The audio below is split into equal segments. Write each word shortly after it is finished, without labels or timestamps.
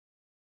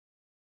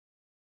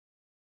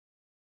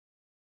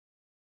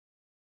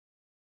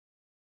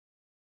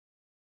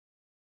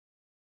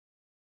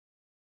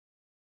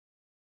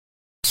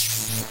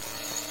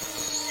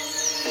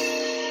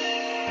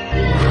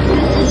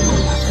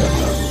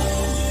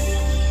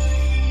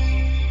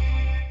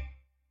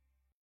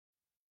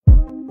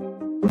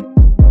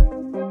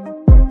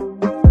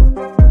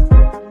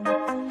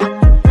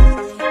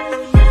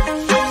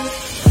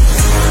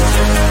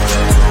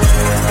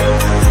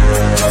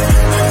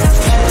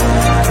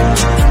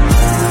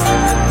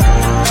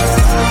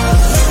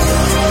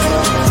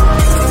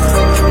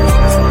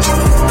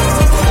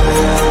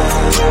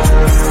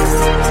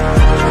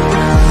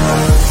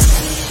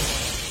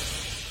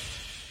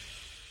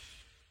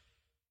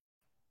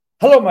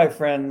my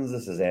friends.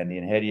 This is Andy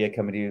and Hedia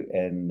coming to you,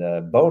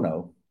 and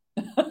Bono.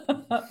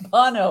 Oh,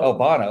 Bono,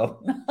 Bono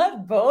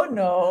not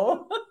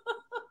Bono.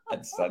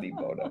 and Sonny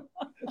Bono.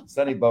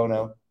 Sonny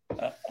Bono.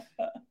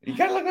 You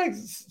kind of look like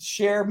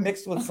Cher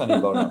mixed with Sonny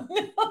Bono.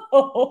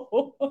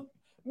 No.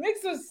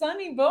 Mixed with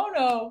Sonny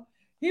Bono.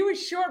 He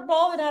was short,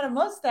 bald, and had a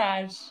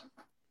mustache.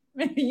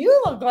 Maybe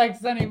you look like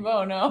Sonny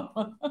Bono.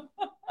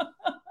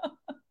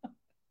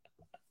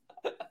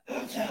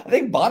 I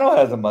think Bono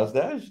has a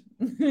mustache.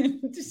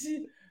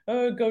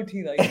 Oh,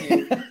 goatee like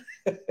you.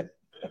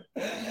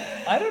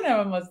 I don't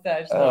have a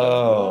mustache.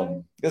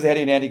 This is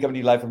Hedia and Andy coming to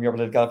you live from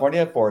Yorba,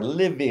 California for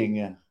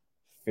Living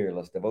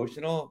Fearless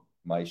Devotional.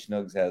 My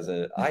Schnugs has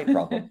an eye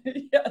problem.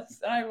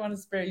 Yes, I want to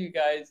spare you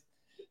guys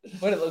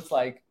what it looks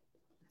like.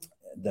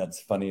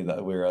 That's funny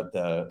that we were at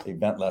the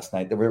event last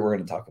night that we were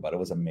going to talk about. It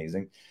was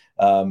amazing.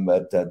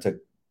 Took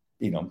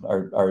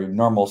our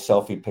normal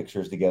selfie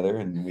pictures together,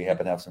 and we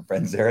happen to have some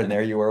friends there. And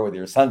there you were with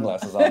your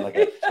sunglasses on, like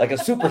a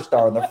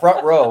superstar in the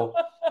front row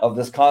of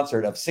this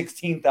concert of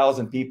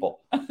 16,000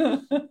 people.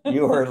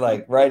 You were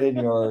like right in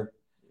your.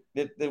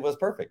 It was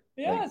perfect.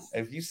 Yes.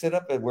 Like, if you sit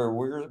up at where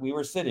we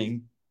were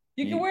sitting,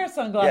 you can wear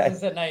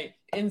sunglasses at night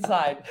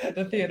inside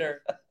the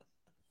theater.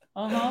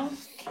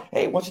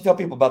 Hey, why don't you tell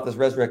people about this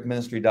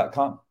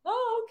resurrectministry.com?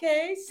 Oh,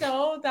 okay.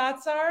 So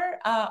that's our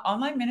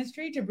online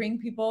ministry to bring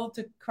people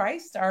to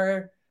Christ.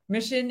 Our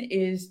mission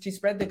is to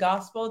spread the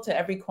gospel to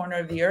every corner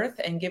of the earth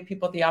and give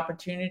people the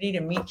opportunity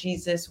to meet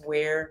Jesus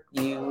where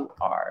you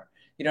are.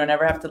 You don't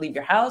ever have to leave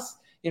your house.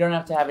 You don't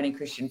have to have any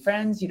Christian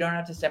friends. You don't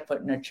have to step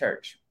foot in a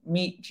church.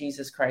 Meet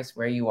Jesus Christ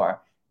where you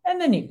are.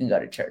 And then you can go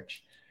to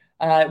church.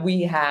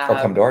 We have... Or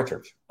come to our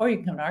church. Or you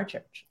can come to our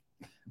church.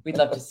 We'd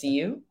love to see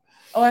you.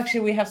 Oh,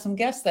 actually, we have some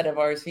guests that have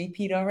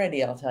RSVP'd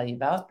already, I'll tell you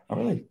about. Oh,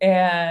 really?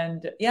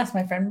 And yes,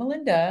 my friend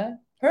Melinda,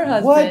 her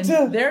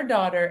husband, their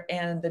daughter,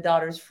 and the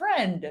daughter's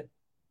friend.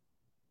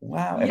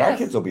 Wow. And our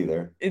kids will be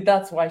there.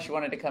 That's why she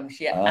wanted to come.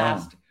 She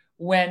asked,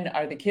 when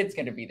are the kids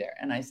going to be there?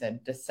 And I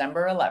said,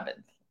 December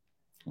 11th.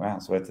 Wow.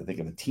 So I have to think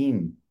of a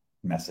team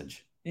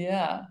message.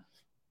 Yeah.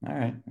 All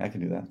right. I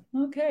can do that.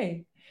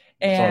 Okay.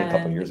 It's only a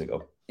couple of years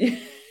ago.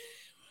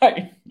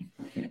 Right.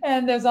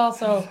 And there's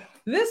also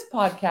this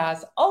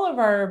podcast, all of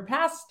our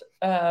past,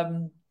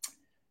 I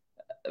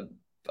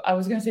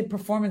was going to say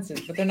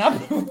performances, but they're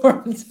not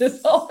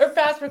performances. All our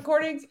past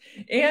recordings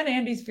and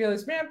Andy's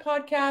Fearless Man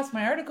podcast,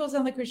 my articles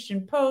on the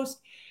Christian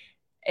Post,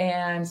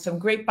 and some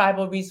great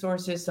Bible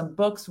resources, some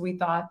books we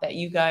thought that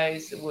you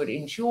guys would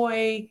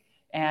enjoy.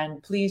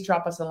 And please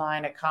drop us a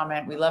line, a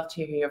comment. We love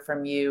to hear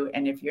from you.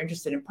 And if you're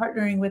interested in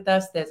partnering with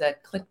us, there's a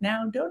click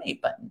now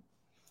donate button.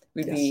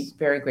 We'd be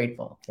very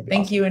grateful.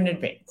 Thank you in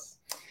advance.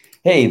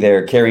 Hey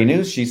there, Carrie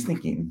News. She's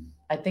thinking.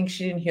 I think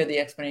she didn't hear the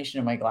explanation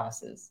of my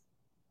glasses.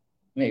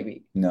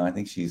 Maybe. No, I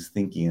think she's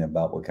thinking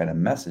about what kind of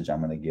message I'm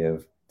going to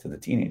give to the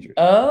teenagers.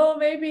 Oh,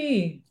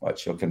 maybe. What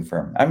she'll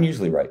confirm. I'm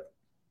usually right.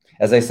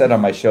 As I said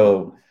on my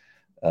show,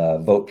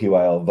 Vote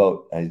PYL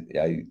Vote,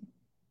 I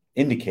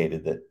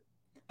indicated that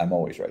I'm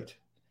always right.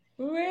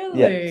 Really?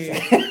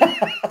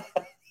 Yes.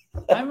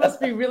 I must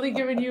be really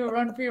giving you a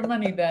run for your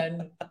money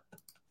then.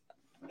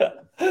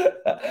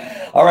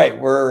 All right,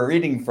 we're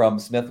reading from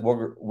Smith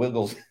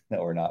Wigglesworth.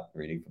 No, we're not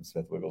reading from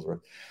Smith Wigglesworth.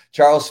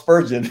 Charles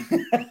Spurgeon.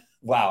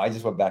 Wow, I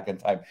just went back in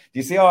time. Do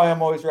you see how I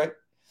am always right?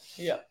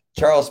 Yeah.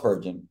 Charles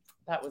Spurgeon.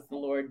 That was the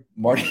Lord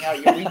pointing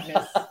out your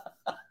weakness.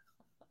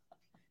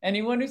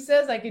 Anyone who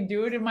says I can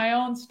do it in my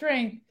own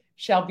strength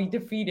shall be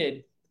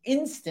defeated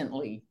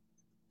instantly.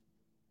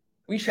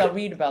 We shall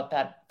read about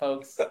that,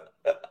 folks.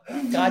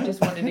 God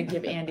just wanted to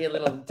give Andy a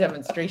little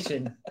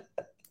demonstration.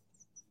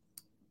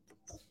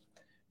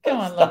 Come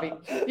on, Lovey.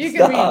 You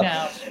can read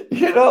now.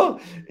 You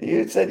know,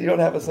 you said you don't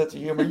have a sense of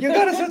humor. You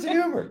got a sense of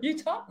humor. You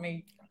taught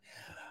me.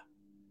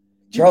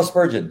 Charles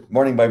Spurgeon,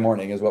 Morning by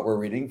Morning is what we're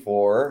reading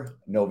for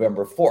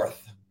November 4th.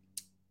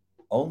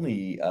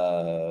 Only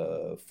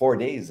 4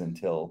 days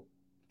until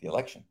the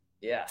election.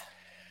 Yeah.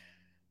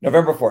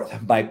 November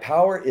 4th. My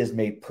power is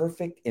made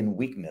perfect in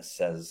weakness,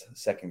 says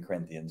 2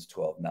 Corinthians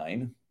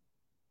 12:9.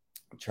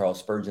 Charles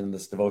Spurgeon in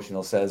this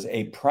devotional says,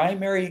 a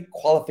primary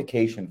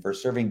qualification for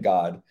serving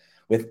God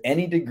with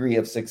any degree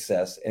of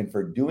success and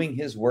for doing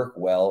his work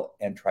well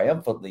and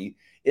triumphantly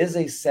is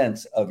a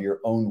sense of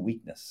your own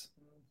weakness.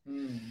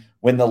 Mm-hmm.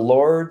 When the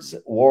Lord's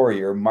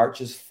warrior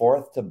marches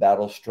forth to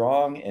battle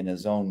strong in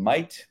his own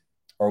might,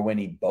 or when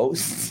he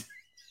boasts,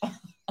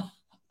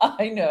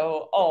 I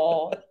know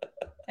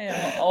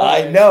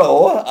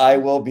I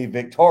will be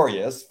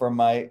victorious, for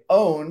my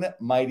own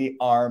mighty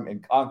arm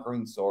and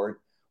conquering sword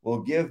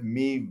will give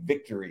me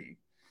victory.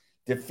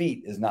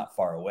 Defeat is not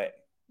far away.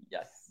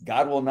 Yes.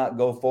 God will not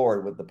go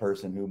forward with the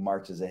person who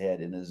marches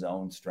ahead in his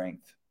own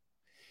strength.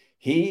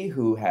 He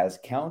who has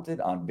counted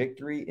on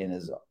victory in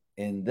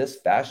this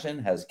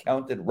fashion has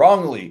counted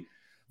wrongly,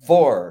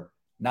 for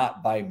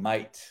not by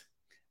might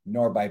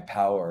nor by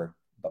power,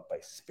 but by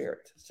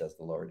spirit, says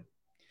the Lord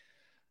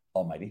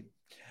Almighty.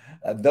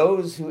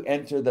 Those who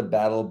enter the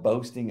battle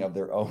boasting of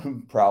their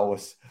own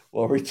prowess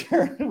will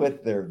return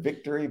with their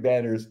victory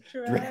banners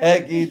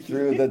dragging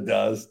through the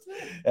dust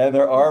and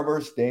their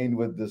armor stained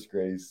with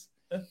disgrace.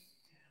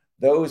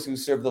 Those who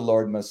serve the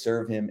Lord must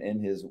serve him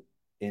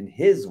in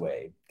his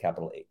way,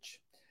 capital H,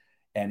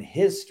 and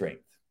his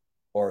strength,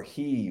 or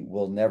he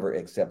will never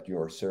accept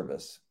your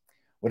service.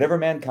 Whatever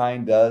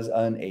mankind does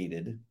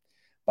unaided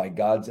by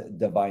God's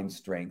divine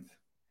strength,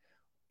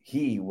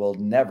 he will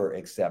never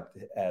accept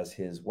as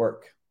his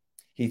work.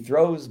 He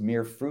throws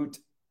mere fruit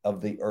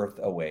of the earth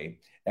away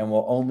and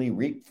will only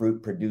reap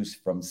fruit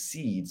produced from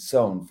seed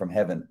sown from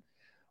heaven,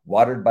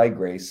 watered by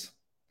grace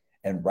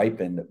and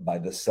ripened by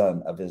the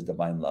Son of his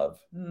divine love.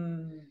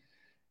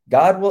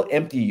 God will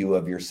empty you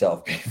of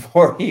yourself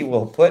before he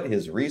will put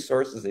his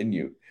resources in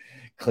you,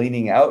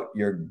 cleaning out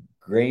your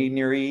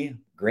granary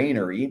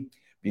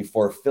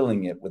before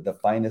filling it with the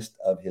finest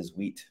of his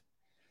wheat.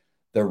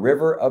 The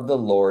river of the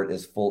Lord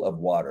is full of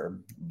water,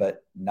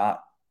 but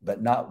not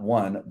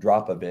one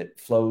drop of it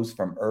flows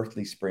from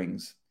earthly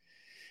springs.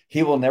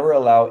 He will never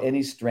allow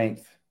any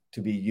strength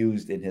to be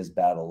used in his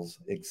battles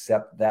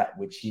except that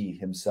which he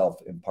himself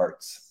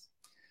imparts.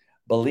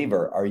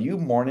 Believer, are you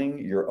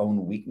mourning your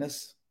own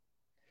weakness?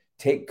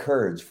 Take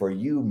courage, for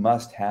you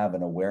must have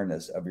an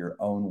awareness of your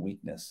own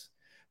weakness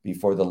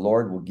before the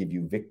Lord will give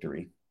you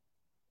victory.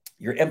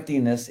 Your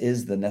emptiness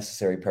is the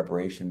necessary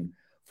preparation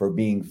for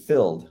being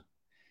filled,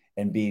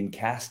 and being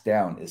cast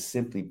down is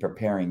simply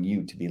preparing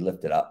you to be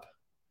lifted up.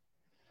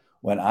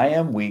 When I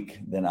am weak,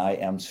 then I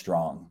am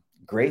strong.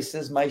 Grace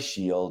is my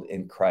shield,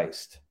 and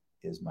Christ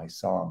is my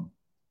song.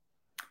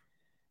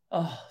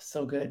 Oh,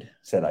 so good,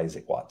 said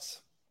Isaac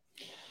Watts.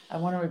 I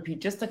want to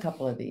repeat just a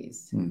couple of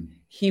these.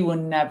 He will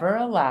never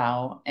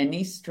allow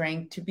any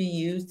strength to be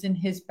used in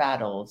his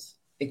battles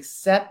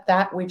except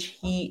that which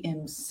he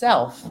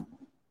himself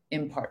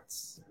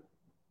imparts.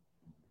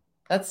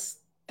 That's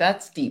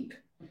deep.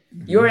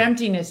 Your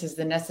emptiness is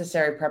the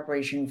necessary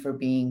preparation for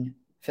being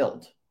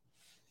filled.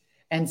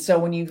 And so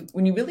when you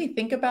really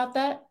think about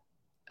that,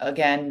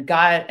 again,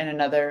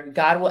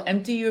 God will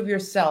empty you of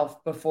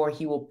yourself before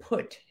he will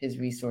put his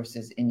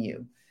resources in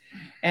you.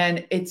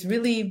 And it's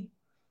really,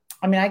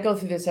 I go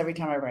through this every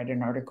time I write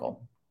an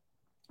article,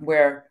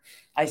 where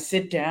I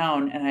sit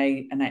down and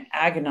I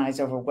agonize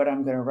over what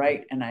I'm going to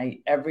write. And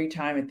every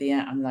time at the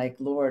end, I'm like,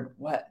 Lord,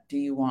 what do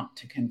you want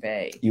to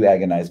convey? You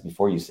agonize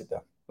before you sit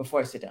down.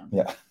 Before I sit down.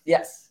 Yeah.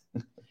 Yes.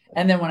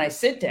 And then when I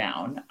sit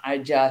down, I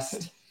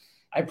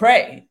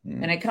pray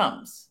and it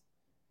comes,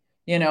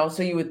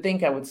 so you would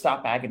think I would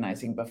stop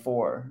agonizing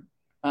before,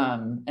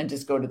 and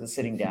just go to the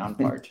sitting down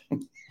part.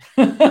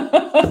 But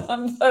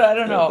I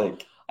don't know.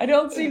 I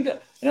don't seem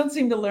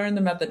to learn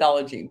the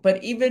methodology,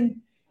 but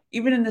even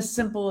in the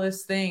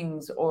simplest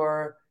things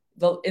or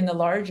in the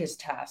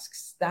largest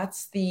tasks,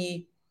 that's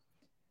the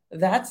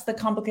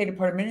complicated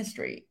part of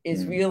ministry,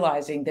 is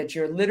realizing that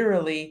you're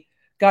literally,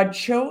 God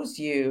chose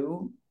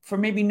you for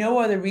maybe no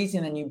other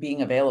reason than you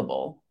being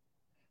available,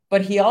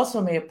 but he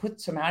also may have put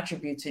some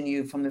attributes in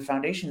you from the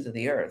foundations of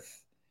the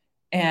earth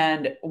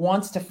and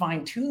wants to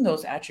fine tune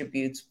those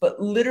attributes, but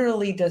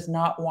literally does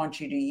not want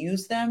you to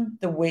use them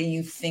the way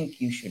you think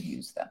you should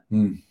use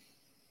them.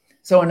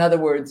 So in other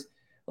words,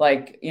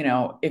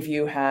 if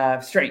you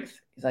have strength,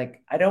 he's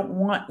like, I don't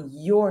want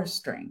your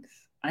strength.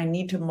 I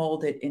need to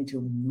mold it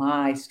into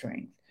my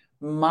strength.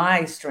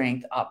 My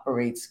strength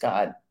operates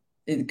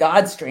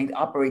God's strength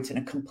operates in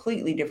a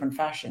completely different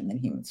fashion than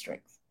human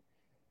strength.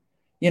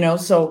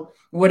 So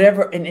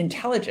whatever, and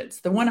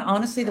intelligence, the one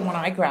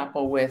I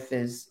grapple with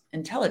is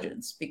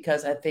intelligence,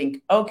 because I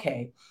think,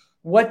 okay,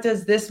 what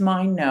does this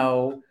mind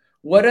know?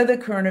 What are the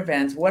current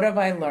events? What have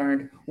I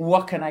learned?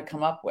 What can I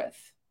come up with?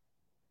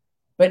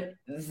 But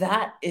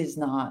that is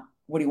not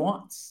what he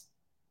wants.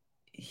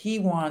 He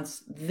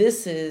wants,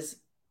 this is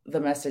the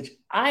message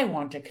I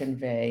want to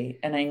convey,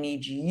 and I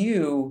need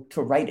you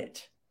to write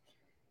it.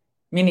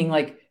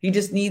 Meaning, he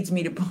just needs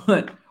me to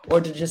put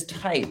or to just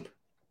type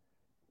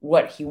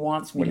what he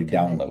wants me to convey.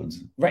 What he downloads.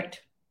 Right.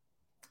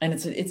 And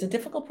it's a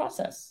difficult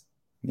process.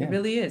 Yeah. It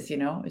really is,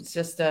 It's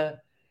just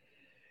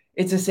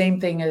it's the same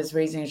thing as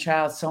raising a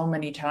child. So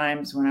many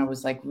times when I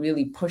was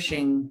really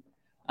pushing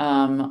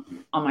on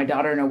my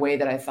daughter in a way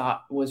that I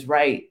thought was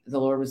right, the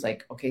Lord was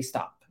like, okay,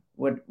 stop.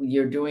 What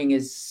you're doing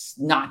is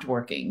not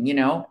working,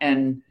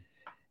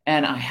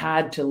 and I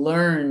had to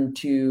learn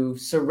to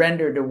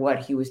surrender to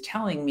what he was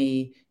telling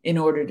me in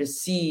order to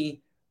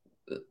see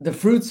the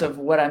fruits of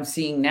what I'm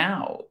seeing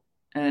now.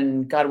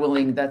 And God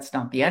willing, that's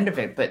not the end of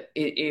it, but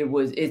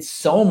it's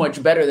so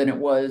much better than it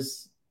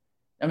was.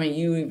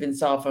 You even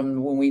saw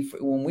from when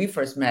we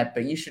first met,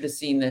 but you should have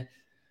seen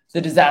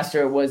the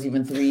disaster it was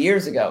even 3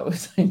 years ago. It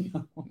was like,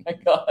 oh my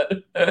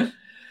God.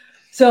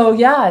 So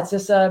yeah, it's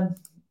just,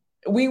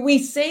 we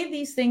say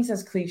these things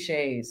as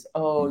cliches.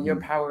 Oh, your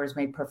power is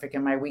made perfect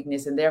in my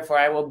weakness, and therefore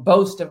I will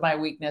boast of my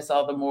weakness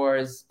all the more,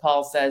 as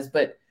Paul says.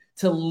 But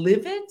to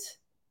live it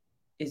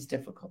is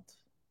difficult.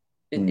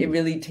 It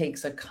really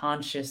takes a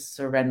conscious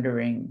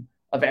surrendering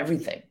of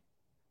everything.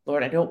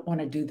 Lord, I don't want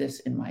to do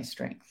this in my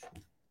strength.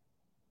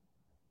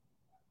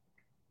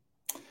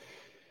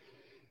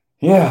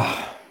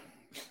 Yeah.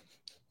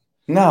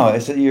 No,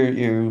 it's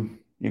you're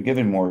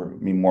giving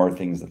me more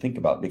things to think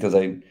about because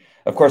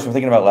of course, we're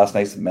thinking about last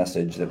night's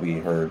message that we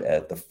heard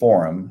at the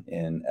forum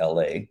in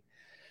LA.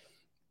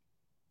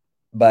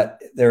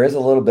 But there is a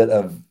little bit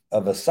of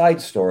a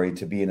side story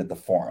to being at the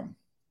forum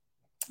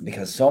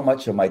because so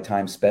much of my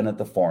time spent at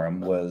the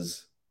forum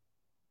was,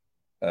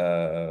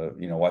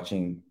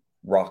 watching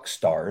rock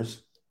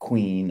stars,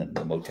 Queen and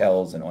the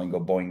Motels and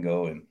Oingo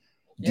Boingo and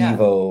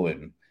Devo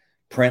and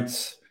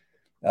Prince.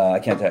 I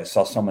can't tell you, I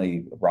saw so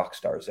many rock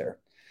stars there.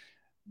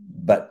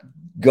 But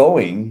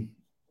going,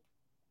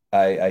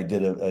 I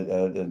did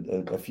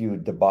a few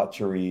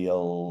debauchery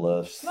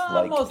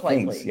like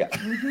things. Yeah.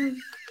 Mm-hmm.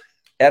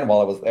 And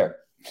while I was there,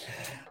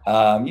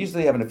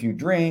 usually having a few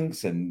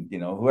drinks and,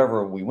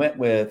 whoever we went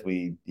with,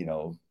 we,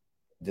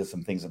 did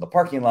some things in the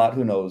parking lot.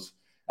 Who knows?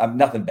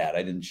 Nothing bad.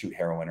 I didn't shoot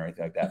heroin or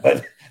anything like that,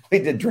 but we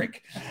did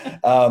drink.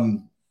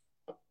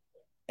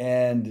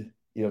 And,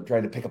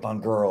 trying to pick up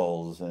on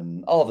girls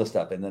and all of this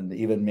stuff. And then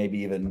maybe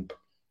even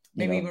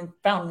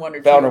found one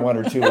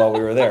or two while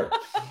we were there.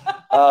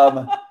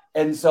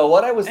 And so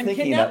what I was thinking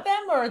kidnapped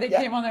them, or they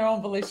came on their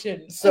own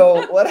volition.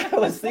 So what I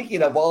was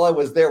thinking of while I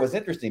was there was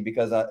interesting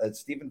because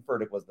Stephen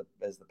Furtick was the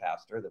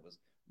pastor that was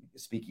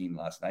speaking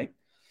last night.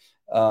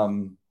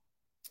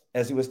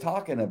 As he was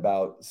talking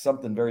about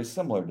something very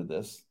similar to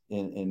this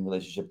in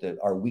relationship to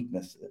our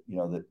weakness,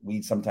 that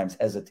we sometimes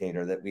hesitate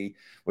or that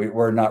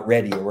we're not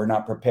ready or we're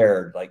not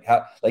prepared. Like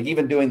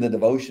even doing the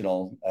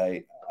devotional,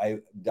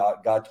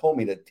 God told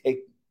me to take,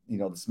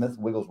 the Smith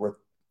Wigglesworth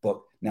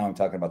book. Now I'm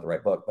talking about the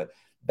right book, but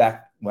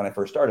back when I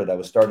first started, I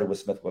was started with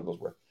Smith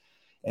Wigglesworth.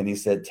 And he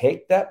said,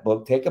 take that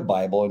book, take a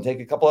Bible, and take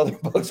a couple other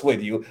books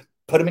with you,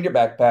 put them in your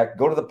backpack,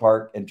 go to the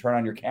park, and turn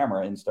on your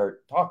camera and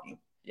start talking.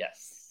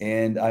 Yes.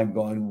 And I'm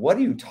going, what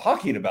are you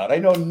talking about? I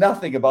know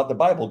nothing about the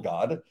Bible,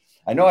 God.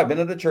 I know I've been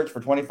in the church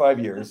for 25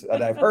 years,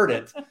 and I've heard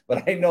it,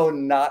 but I know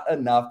not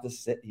enough to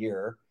sit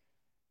here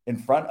in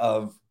front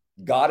of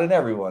God and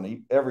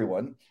everyone,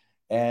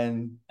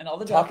 and all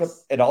the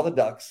ducks. And all the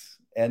ducks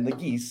and the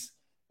geese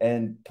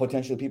and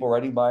potentially people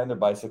riding by on their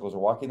bicycles or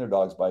walking their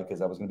dogs by,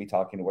 because I was going to be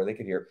talking to where they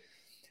could hear.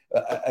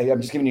 I'm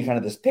just giving you kind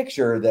of this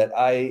picture that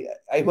I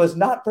was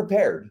not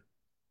prepared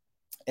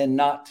and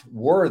not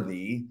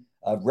worthy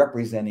of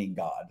representing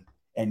God.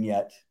 And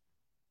yet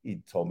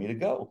he told me to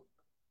go.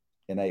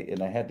 And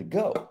I had to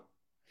go.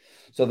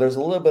 So there's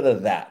a little bit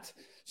of that.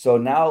 So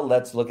now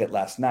let's look at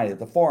last night at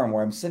the forum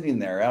where I'm sitting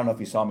there. I don't know if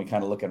you saw me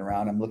kind of looking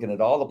around. I'm looking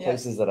at all the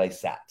places that I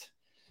sat.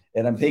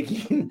 And I'm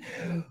thinking,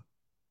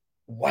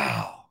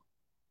 wow.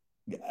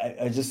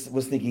 I just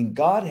was thinking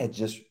God had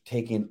just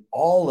taken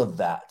all of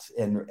that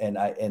and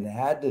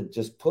had to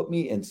just put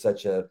me in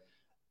such a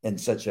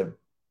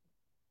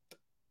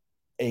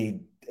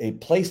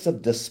place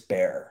of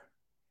despair.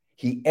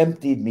 He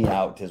emptied me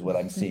out is what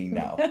I'm seeing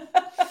now.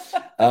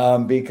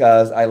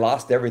 Because I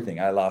lost everything.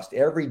 I lost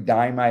every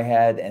dime I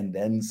had and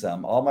then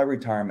some. All my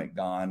retirement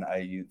gone.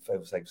 It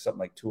was like something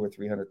like $200,000 or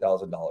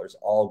 $300,000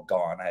 all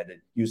gone. I had to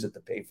use it to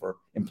pay for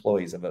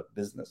employees of a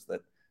business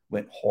that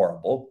went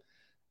horrible.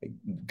 I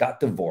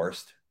got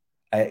divorced.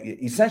 I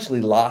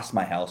essentially lost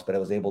my house, but I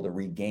was able to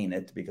regain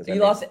it because you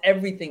lost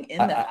everything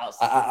in the house.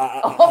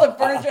 All the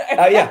furniture.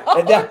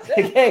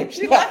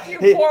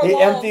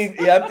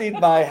 He emptied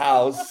my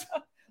house.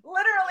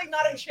 Literally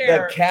not a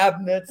chair. The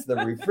cabinets, the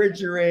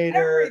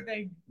refrigerator,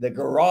 everything. The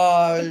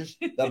garage,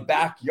 the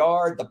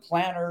backyard, the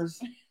planters,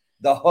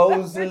 the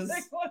hoses,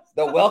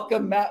 the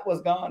welcome mat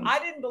was gone. I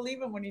didn't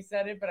believe him when he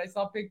said it, but I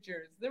saw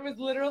pictures. There was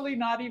literally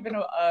not even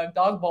a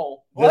dog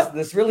bowl.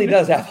 This really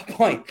does have a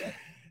point.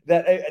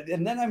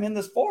 And then I'm in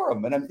this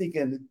forum and I'm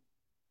thinking,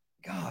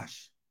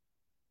 gosh,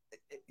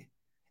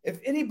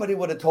 if anybody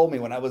would have told me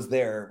when I was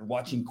there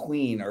watching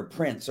Queen or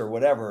Prince or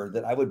whatever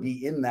that I would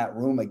be in that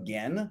room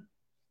again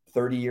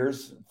 30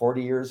 years,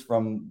 40 years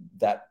from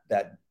that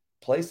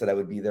place, that I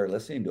would be there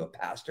listening to a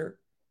pastor,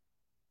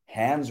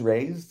 hands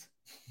raised,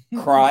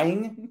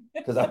 crying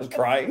because I was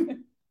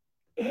crying,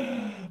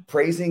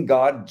 praising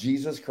God,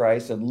 Jesus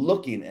Christ, and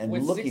looking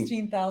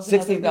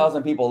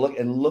 16,000 people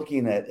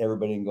looking at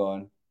everybody and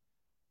going,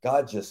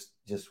 God just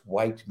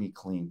wiped me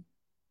clean.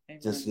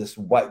 Amen. Just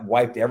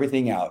wiped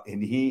everything out.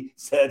 And he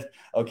said,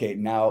 okay,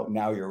 now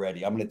you're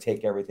ready. I'm going to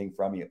take everything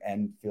from you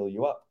and fill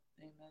you up.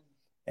 Amen.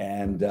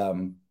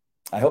 And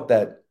I hope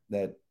that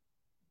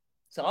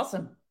it's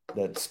awesome.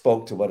 That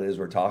spoke to what it is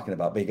we're talking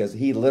about, because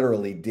he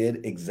literally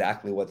did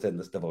exactly what's in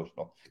this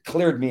devotional.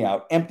 Cleared me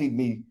out, emptied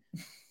me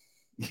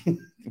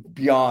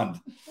beyond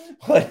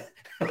what.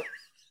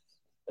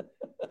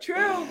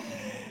 True.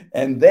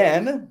 And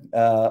then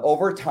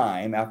over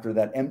time, after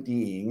that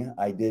emptying,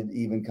 I did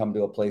even come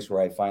to a place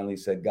where I finally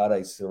said, God,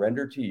 I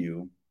surrender to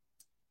you.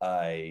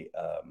 I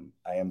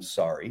am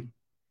sorry,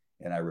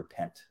 and I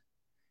repent.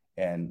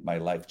 And my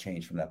life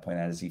changed from that point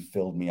on as he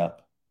filled me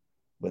up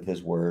with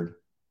his word,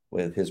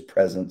 with his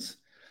presence,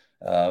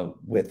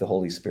 with the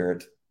Holy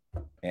Spirit,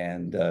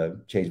 and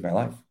changed my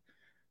life.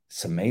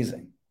 It's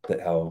amazing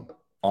that how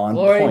on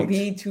Glory point.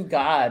 Glory be to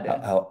God.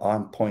 How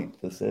on point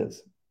this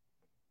is.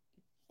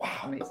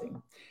 Wow.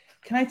 Amazing.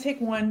 Can I take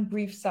one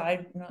brief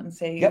side note and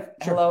say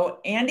Yep, sure. hello,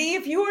 Andy?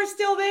 If you are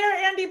still there,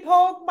 Andy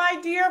Polk, my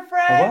dear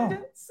friend.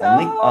 Oh, wow. So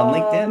On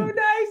LinkedIn.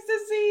 nice to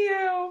see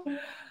you.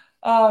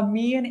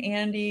 Me and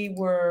Andy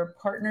were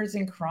partners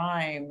in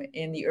crime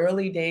in the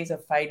early days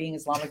of fighting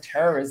Islamic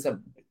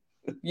terrorism.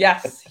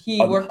 Yes,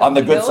 he worked on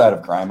the good Hill. side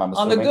of crime, I'm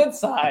assuming. On the good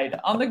side.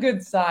 On the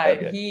good side.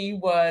 Okay. He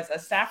was a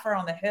staffer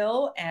on the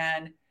Hill,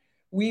 and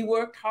we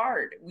worked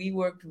hard. We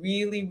worked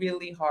really,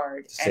 really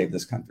hard To save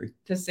this country.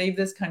 To save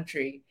this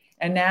country.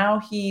 And now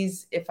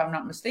he's, if I'm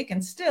not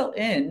mistaken, still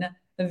in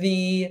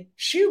the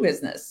shoe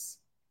business,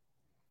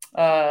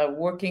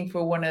 working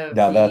for one of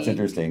Now that's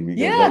interesting because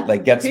Yeah.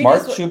 like Get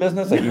Smart shoe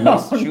business, like you make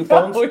shoe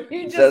phones.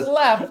 He just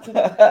left.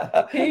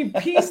 He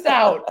pieced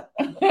out.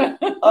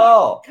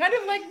 Oh, Kind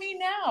of like me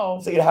now.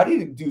 So how do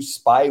you do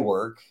spy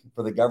work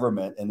for the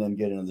government and then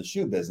get into the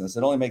shoe business?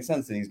 It only makes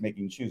sense that he's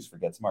making shoes for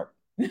Get Smart.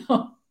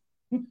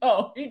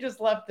 No, he just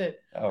left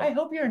it. Oh. I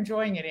hope you're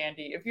enjoying it,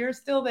 Andy. If you're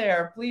still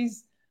there,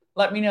 please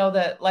let me know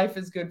that life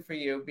is good for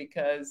you,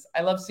 because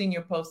I love seeing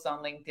your posts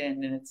on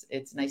LinkedIn, and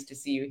it's nice to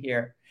see you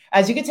here.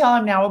 As you can tell,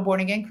 I'm now a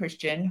born-again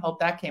Christian. Hope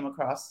that came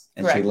across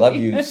correctly. And she loved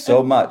you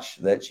so much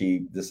that she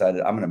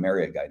decided, I'm going to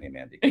marry a guy named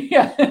Andy.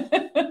 Yeah.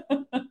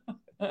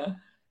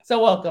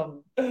 So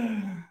welcome.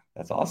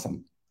 That's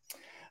awesome.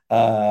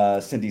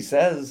 Cindy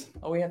says...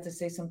 Oh, we have to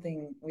say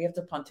something. We have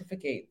to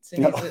pontificate.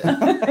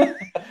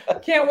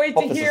 Can't wait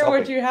to hear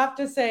what you have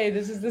to say.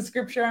 This is the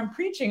scripture I'm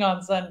preaching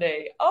on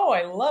Sunday. Oh,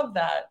 I love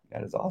that.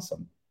 That is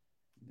awesome.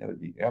 That would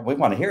be... we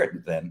want to hear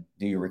it then.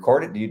 Do you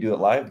record it? Do you do it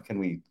live? Can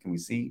we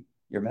see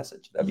your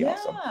message? That'd be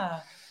awesome.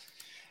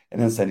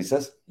 And then Cindy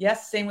says...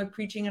 Yes, same with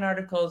preaching and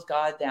articles.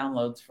 God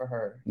downloads for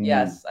her.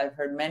 Yes, I've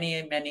heard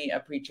many a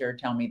preacher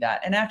tell me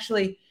that. And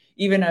actually...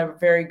 even a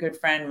very good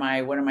friend,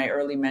 one of my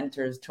early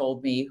mentors,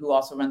 told me, who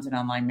also runs an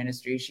online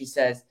ministry, she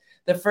says,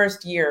 the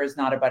first year is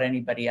not about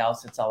anybody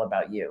else. It's all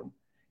about you.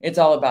 It's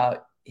all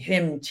about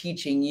him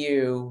teaching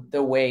you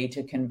the way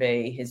to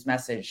convey his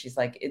message. She's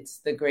like, it's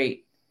the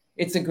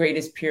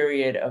greatest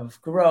period of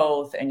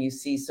growth. And you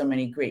see so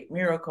many great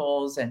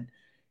miracles. And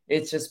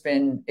it's just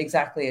been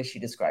exactly as she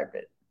described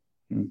it.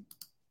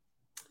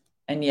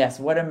 And yes,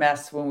 what a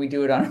mess when we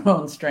do it on our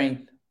own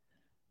strength.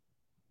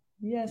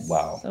 Yes.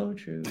 Wow. So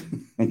true.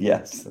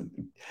 Yes.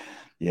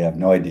 You have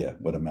no idea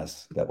what a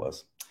mess that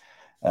was.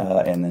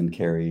 And then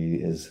Carrie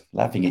is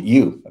laughing at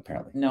you,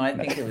 apparently. No, I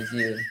think it was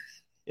you.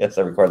 Yes,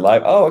 I record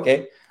live. Oh,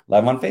 okay.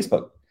 Live on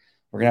Facebook.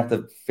 We're going to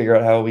have to figure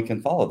out how we can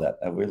follow that.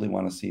 I really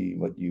want to see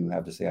what you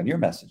have to say on your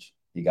message.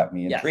 You got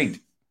me intrigued.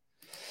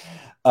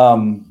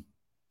 Yes.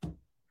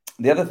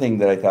 The other thing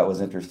that I thought was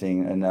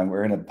interesting, and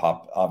we're going to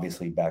pop,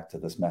 obviously, back to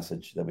this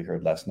message that we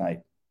heard last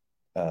night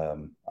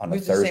on a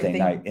Thursday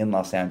night in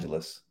Los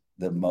Angeles.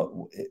 In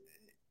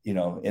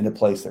a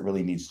place that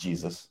really needs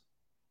Jesus.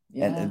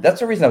 Yeah. And that's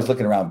the reason I was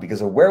looking around,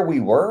 because of where we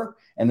were,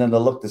 and then the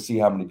look to see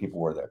how many people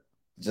were there.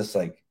 Just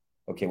like,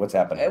 okay, what's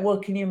happening? Well,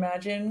 can you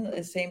imagine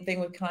the same thing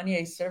with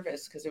Kanye's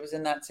service? Because it was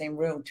in that same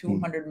room,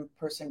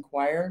 200-person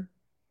choir.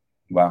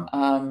 Wow.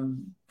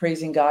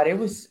 Praising God.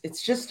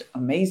 It's just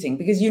amazing,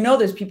 because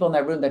there's people in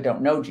that room that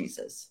don't know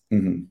Jesus.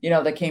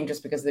 That came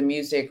just because of the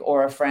music,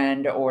 or a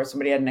friend, or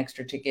somebody had an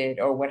extra ticket,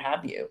 or what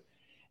have you.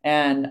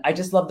 And I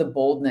just love the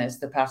boldness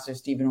that Pastor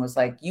Stephen was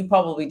like, you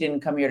probably didn't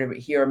come here to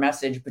hear a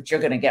message, but you're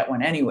going to get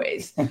one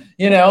anyways, and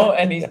you're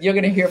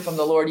going to hear from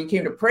the Lord. You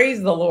came to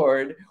praise the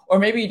Lord, or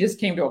maybe you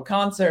just came to a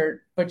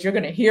concert, but you're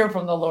going to hear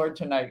from the Lord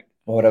tonight.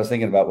 Well, what I was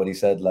thinking about what he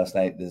said last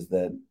night is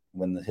that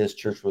when his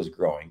church was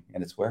growing,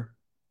 and it's where?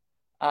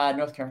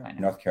 North Carolina.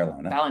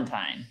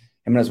 Valentine.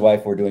 Him and his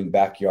wife were doing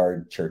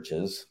backyard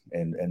churches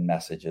and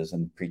messages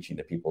and preaching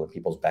to people in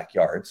people's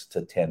backyards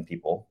to 10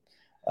 people.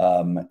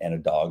 And a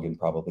dog and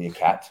probably a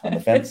cat on the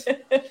fence.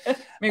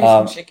 Maybe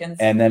some chickens.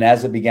 And then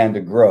as it began to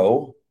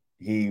grow,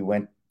 he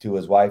went to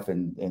his wife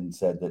and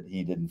said that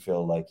he didn't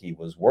feel like he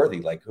was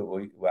worthy. Like,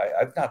 we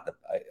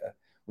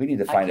need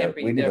to find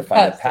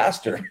a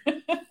pastor.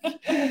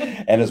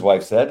 And his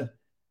wife said,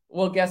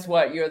 well, guess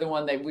what? You're the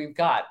one that we've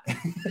got.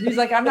 He's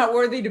like, I'm not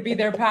worthy to be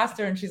their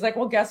pastor. And she's like,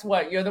 well, guess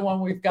what? You're the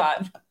one we've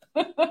got.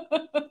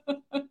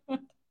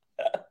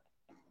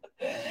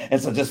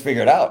 And so just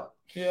figure it out.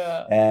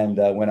 Yeah. And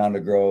went on to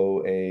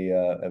grow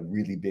a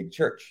really big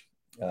church.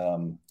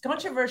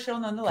 Controversial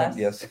nonetheless.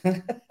 Yes.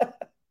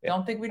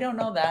 Don't think we don't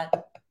know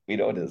that. We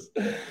know it is.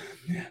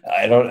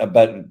 I don't,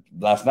 but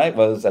last night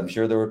I'm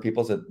sure there were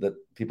peoples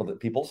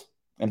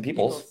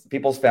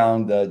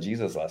found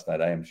Jesus last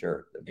night. I am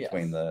sure,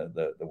 between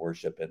the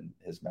worship and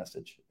his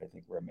message. I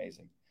think we're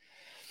amazing.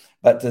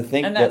 But to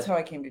think, and that's how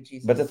I came to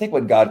Jesus. But to think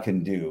what God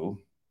can do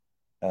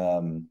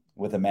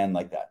with a man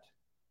like that.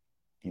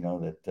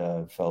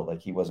 That felt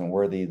like he wasn't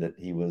worthy, that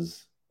he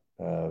was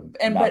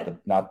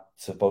not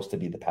supposed to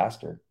be the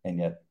pastor. And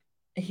yet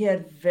he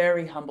had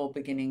very humble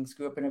beginnings,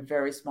 grew up in a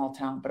very small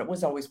town, but it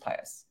was always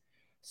pious.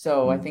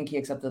 So I think he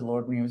accepted the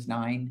Lord when he was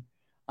 9,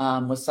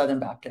 was Southern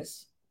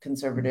Baptist,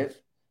 conservative,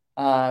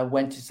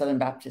 went to Southern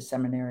Baptist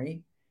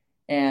Seminary,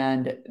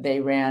 and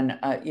they ran,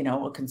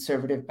 a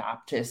conservative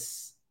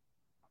Baptist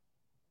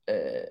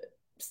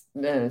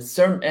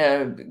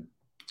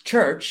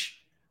church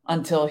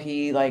until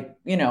he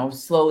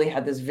slowly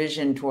had this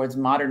vision towards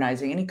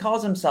modernizing. And he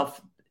calls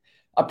himself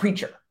a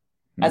preacher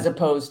as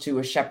opposed to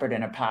a shepherd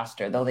and a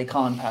pastor, though they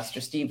call him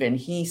Pastor Stephen.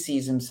 He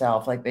sees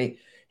himself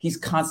he's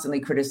constantly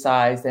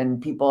criticized,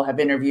 and people have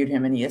interviewed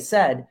him, and he has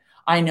said,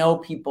 I know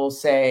people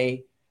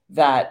say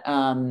that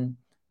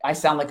I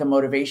sound like a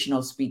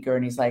motivational speaker.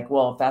 And he's like,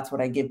 well, if that's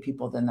what I give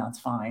people, then that's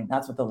fine.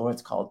 That's what the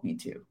Lord's called me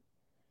to.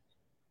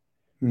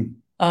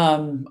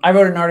 I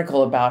wrote an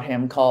article about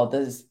him called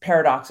 "The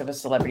Paradox of a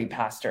Celebrity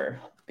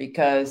Pastor,"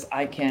 because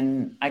I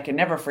can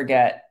never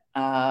forget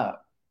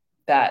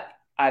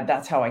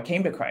that's how I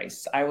came to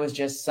Christ. I was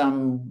just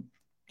some,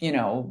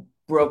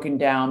 broken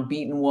down,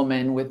 beaten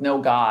woman with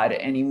no God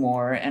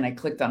anymore. And I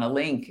clicked on a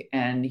link,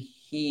 and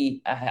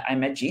I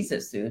met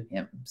Jesus through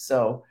him.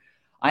 So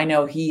I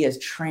know he has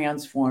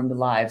transformed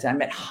lives. I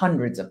met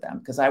hundreds of them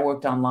because I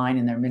worked online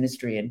in their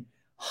ministry, and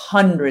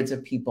hundreds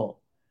of people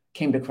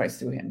came to Christ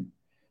through him.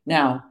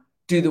 Now,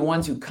 do the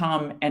ones who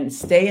come and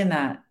stay in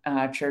that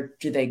church,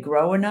 do they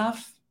grow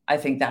enough? I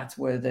think that's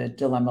where the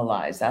dilemma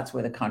lies. That's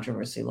where the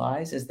controversy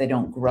lies, is they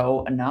don't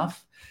grow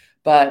enough.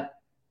 But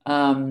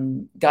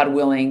God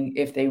willing,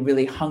 if they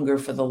really hunger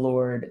for the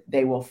Lord,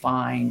 they will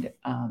find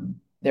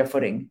their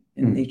footing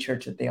in the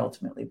church that they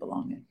ultimately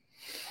belong in.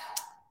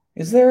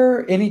 Is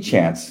there any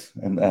chance,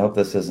 and I hope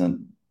this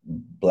isn't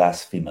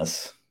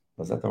blasphemous,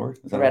 was that the word?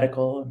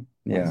 Heretical. Right?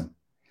 Yeah.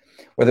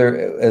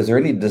 Is there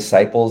any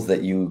disciples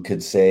that you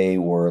could say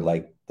were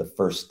like the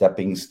first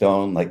stepping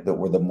stone, like that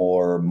were the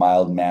more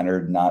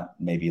mild-mannered, not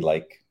maybe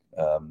like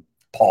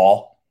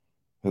Paul,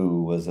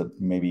 who was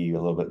maybe a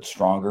little bit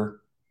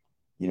stronger,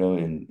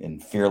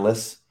 and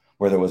fearless,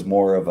 where there was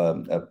more of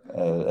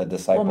a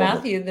disciple? Well,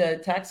 Matthew,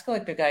 the tax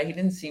collector guy, he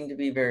didn't seem to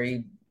be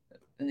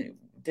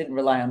didn't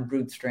rely on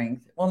brute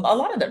strength. Well, a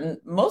lot of them,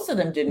 most of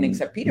them didn't,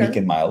 except Peter. Meek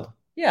and mild.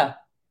 Yeah.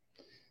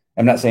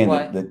 I'm not saying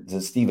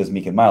that Steve is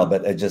meek and mild,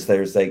 but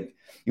there's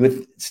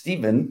with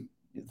Stephen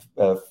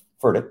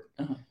Furtick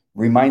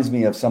reminds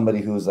me of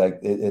somebody who's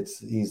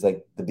he's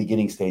like the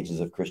beginning stages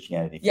of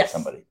Christianity for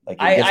somebody.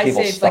 I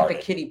say it's started. Like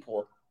the kiddie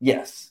pool.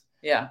 Yes.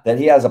 Yeah. That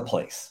he has a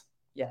place.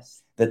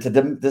 Yes. That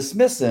to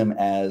dismiss him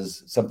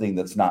as something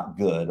that's not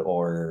good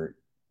or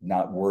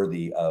not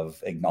worthy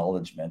of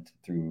acknowledgement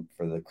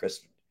for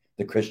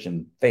the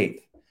Christian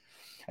faith,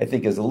 I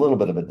think is a little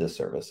bit of a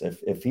disservice.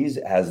 If he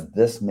has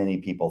this many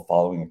people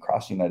following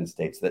across the United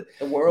States, that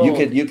the world,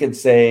 you could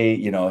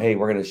say, hey,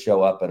 we're going to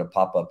show up at a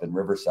pop-up in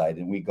Riverside,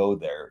 and we go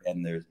there,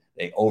 and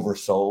they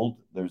oversold.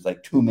 There's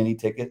like too many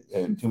tickets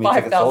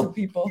 5,000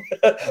 people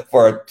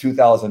for a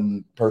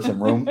 2,000 person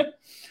room.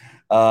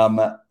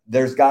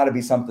 There's got to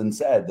be something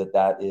said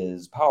that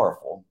is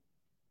powerful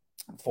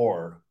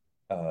for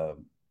the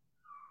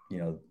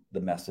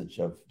message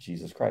of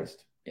Jesus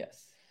Christ.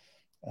 Yes.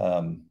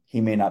 He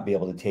may not be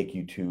able to take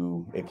you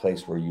to a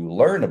place where you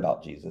learn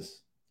about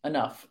Jesus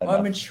enough. Or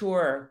a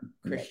mature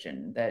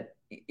Christian that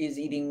is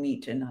eating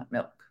meat and not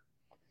milk.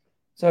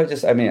 So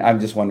I'm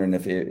just wondering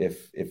if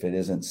it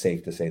isn't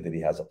safe to say that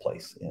he has a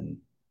place in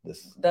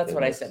this. That's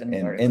what I said in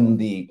the article. In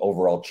the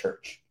overall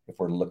church, if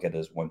we're to look at it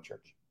as one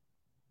church.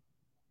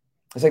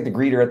 It's like the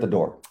greeter at the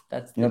door.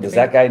 Does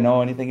that guy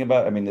know anything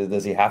about?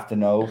 Does he have to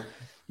know,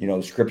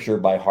 scripture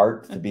by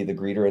heart to be the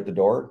greeter at the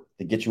door,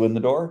 to get you in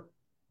the door?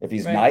 If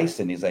he's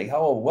nice and he's like,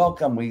 oh,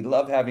 welcome, we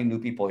love having new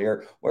people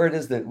here. Where it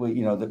is that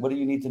what do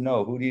you need to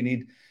know? Who do you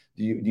need?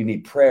 Do you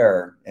need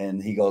prayer?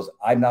 And he goes,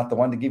 I'm not the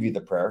one to give you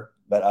the prayer,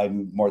 but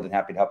I'm more than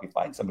happy to help you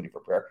find somebody for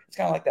prayer. It's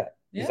kind of like that.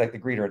 Yeah. He's like the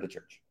greeter at the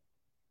church.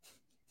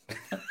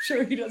 I'm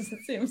sure he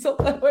doesn't see himself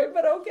that way,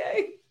 but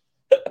okay.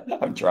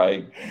 I'm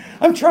trying,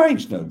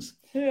 Snoogs.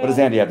 Yeah. What does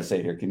Andy have to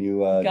say here? Can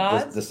you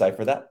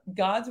decipher that?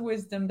 God's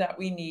wisdom that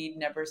we need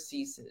never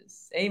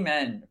ceases.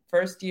 Amen.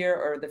 First year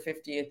or the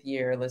 50th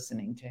year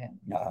listening to him.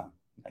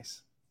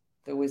 Nice.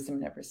 The wisdom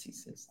never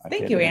ceases.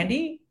 Thank you,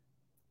 Andy.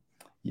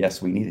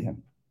 Yes, we need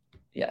him.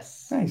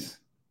 Yes. Nice.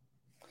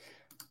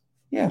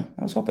 Yeah,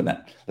 I was hoping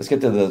that. Let's get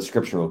to the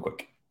scripture real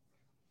quick.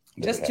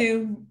 Just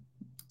two.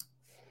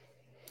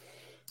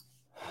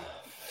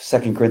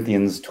 2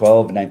 Corinthians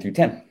 12, 9 through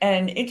 10.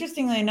 And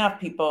interestingly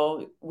enough,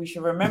 people, we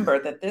should remember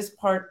that this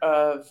part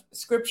of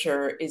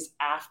scripture is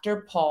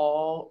after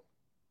Paul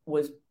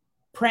was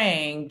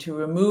praying to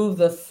remove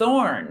the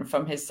thorn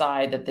from his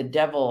side that the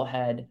devil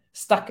had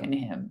stuck in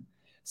him.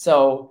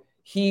 So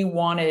he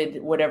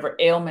wanted whatever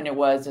ailment it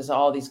was. There's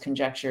all these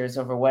conjectures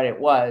over what it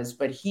was,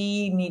 but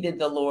he needed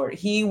the Lord.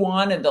 He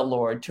wanted the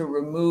Lord to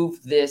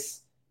remove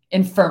this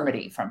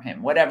infirmity from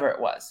him, whatever it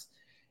was.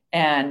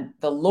 And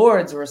the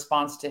Lord's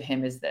response to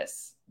him is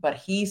this: but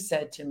he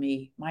said to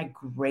me, my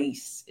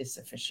grace is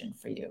sufficient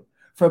for you,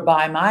 for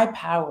by my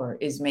power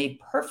is made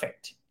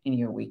perfect in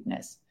your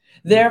weakness.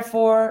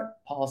 Therefore,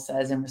 Paul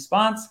says in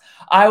response,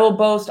 I will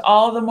boast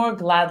all the more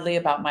gladly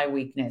about my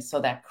weakness, so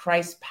that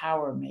Christ's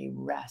power may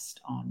rest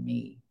on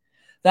me.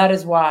 That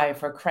is why,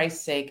 for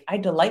Christ's sake, I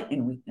delight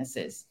in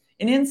weaknesses,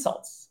 in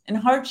insults, in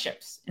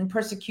hardships, in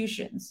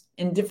persecutions,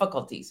 in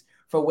difficulties.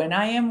 For when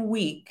I am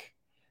weak,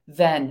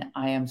 then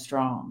I am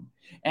strong.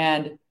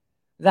 And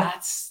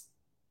that's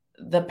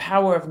the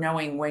power of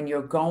knowing when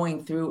you're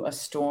going through a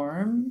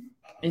storm,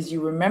 is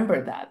you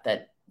remember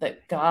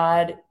that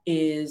God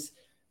is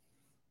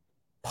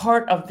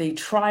part of the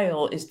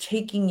trial, is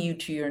taking you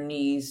to your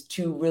knees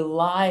to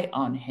rely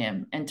on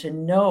him and to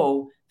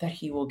know that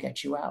he will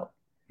get you out.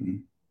 Mm-hmm.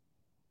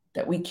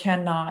 That we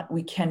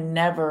can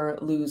never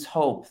lose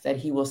hope that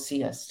he will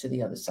see us to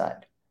the other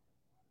side.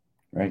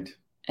 Right.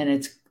 And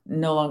it's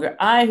no longer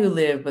I who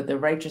live, but the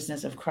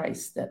righteousness of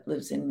Christ that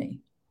lives in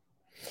me.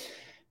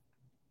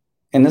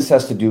 And this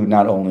has to do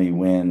not only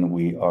when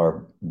we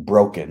are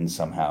broken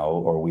somehow,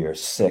 or we are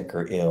sick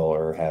or ill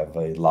or have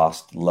a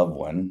lost loved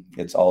one.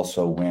 It's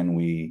also when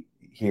we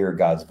hear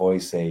God's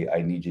voice say,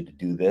 I need you to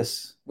do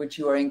this. Which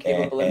you are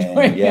incapable of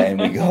doing. Yeah, and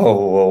we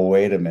go, well,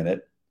 wait a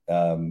minute.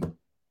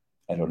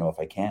 I don't know if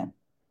I can.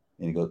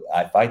 And he goes,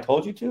 if I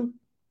told you to,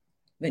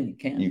 then you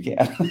can. You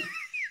can.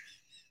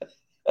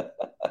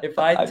 If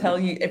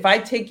I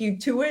take you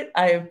to it,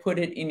 I have put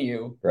it in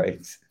you.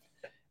 Right.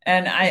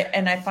 And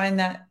I find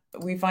that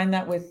we find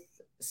that with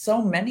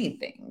so many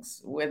things,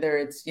 whether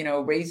it's,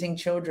 raising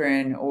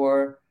children,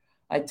 or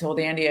I told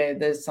Andy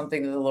there's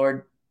something that the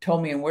Lord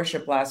told me in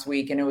worship last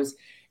week, and it was,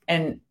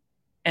 and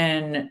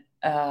in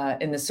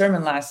the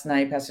sermon last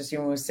night, Pastor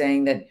Stephen was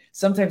saying that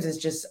sometimes it's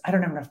just, I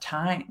don't have enough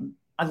time.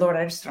 Lord,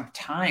 I just don't have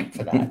time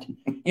for that.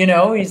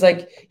 He's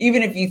like,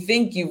 even if you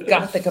think you've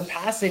got the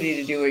capacity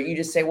to do it, you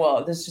just say,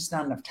 well, there's just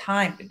not enough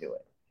time to do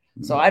it.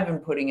 Mm-hmm. So I've been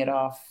putting it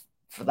off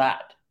for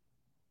that.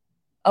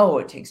 Oh,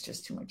 it takes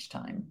just too much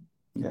time.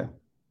 Yeah.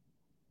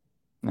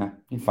 Yeah,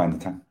 you find the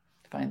time.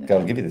 God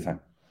will give you the time.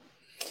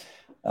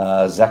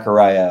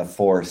 Zechariah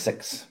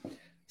 4:6.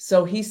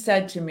 So he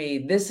said to me,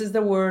 this is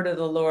the word of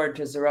the Lord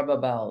to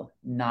Zerubbabel,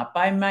 not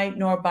by might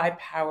nor by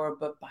power,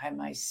 but by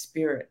my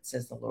spirit,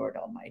 says the Lord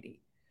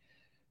Almighty.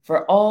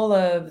 For all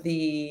of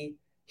the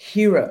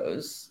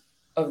heroes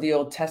of the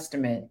Old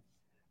Testament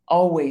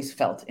always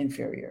felt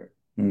inferior,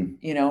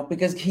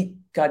 because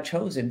God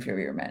chose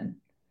inferior men.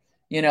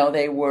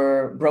 They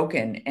were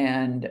broken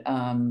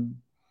and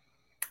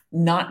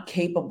not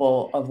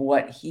capable of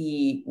what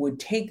he would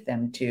take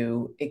them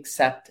to,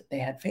 except they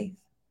had faith.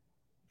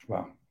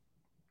 Wow.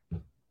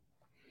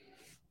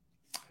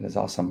 That is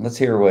awesome. Let's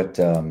hear what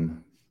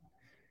Jim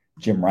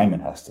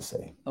Ryman has to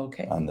say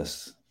on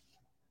this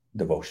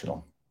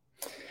devotional.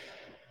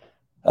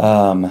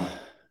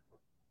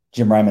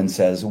 Jim Ryman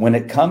says, when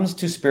it comes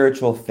to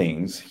spiritual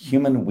things,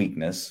 human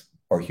weakness,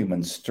 or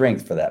human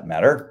strength for that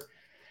matter,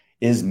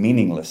 is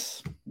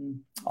meaningless.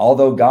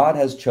 Although God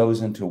has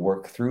chosen to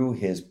work through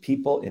his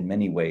people in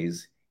many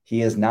ways,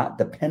 he is not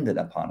dependent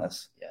upon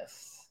us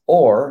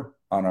or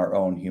on our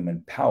own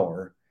human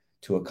power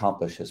to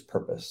accomplish his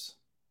purpose.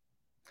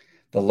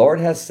 The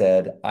Lord has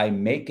said, I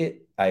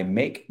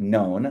make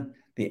known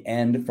the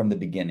end from the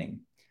beginning,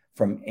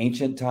 from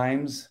ancient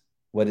times,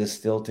 what is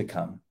still to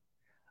come.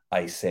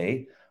 I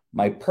say,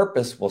 my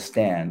purpose will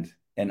stand,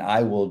 and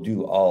I will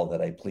do all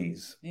that I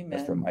please. Amen.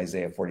 That's from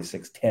Isaiah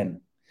 46:10.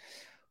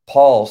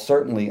 Paul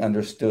certainly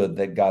understood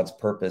that God's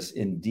purpose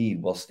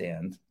indeed will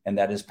stand, and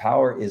that his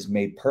power is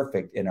made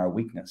perfect in our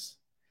weakness.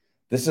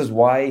 This is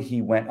why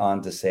he went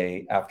on to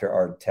say, after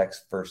our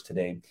text verse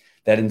today,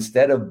 that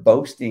instead of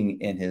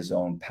boasting in his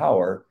own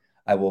power,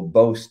 I will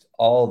boast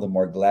all the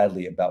more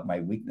gladly about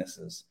my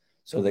weaknesses,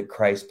 so that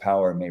Christ's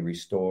power may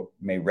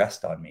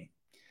rest on me.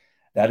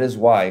 That is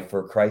why,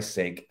 for Christ's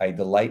sake, I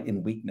delight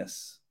in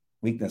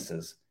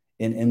weaknesses,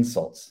 in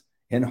insults,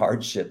 in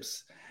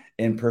hardships,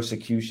 in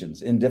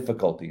persecutions, in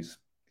difficulties.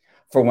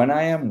 For when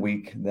I am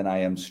weak, then I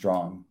am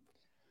strong.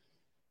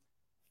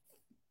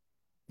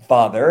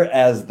 Father,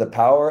 as the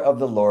power of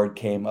the Lord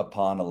came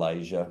upon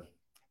Elijah,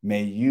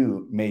 may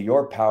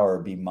your power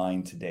be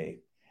mine today.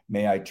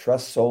 May I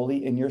trust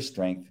solely in your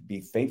strength, be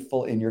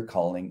faithful in your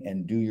calling,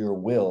 and do your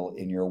will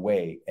in your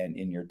way and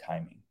in your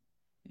timing.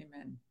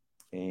 Amen.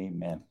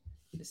 Amen.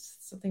 There's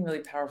something really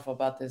powerful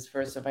about this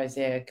verse of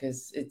Isaiah,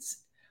 because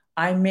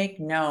I make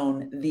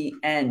known the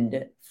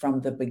end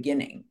from the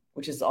beginning,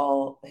 which is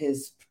all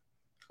his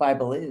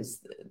Bible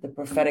is. The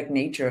prophetic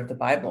nature of the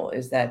Bible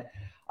is that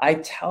I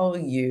tell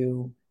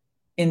you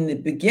in the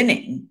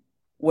beginning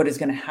what is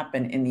going to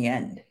happen in the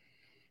end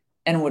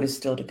and what is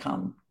still to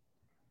come.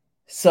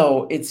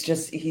 So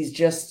he's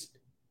just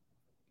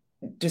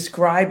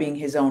describing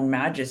his own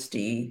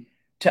majesty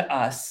to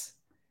us,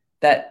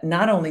 that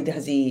not only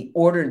has he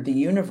ordered the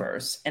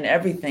universe and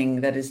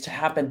everything that is to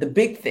happen, the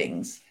big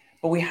things,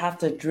 but we have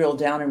to drill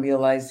down and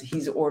realize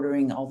he's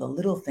ordering all the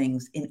little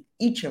things in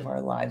each of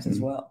our lives as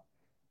well.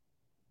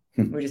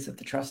 We just have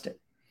to trust it.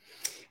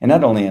 And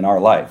not only in our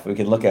life, we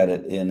can look at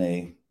it in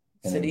a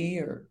city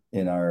or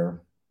in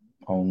our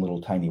own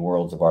little tiny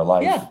worlds of our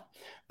life. Yeah.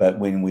 But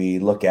when we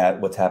look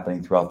at what's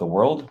happening throughout the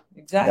world,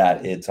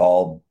 that it's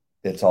all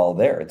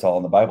there. It's all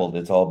in the Bible.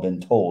 It's all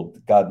been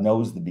told. God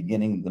knows the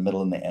beginning, the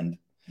middle, and the end.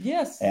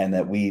 Yes. And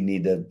that we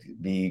need to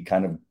be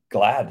kind of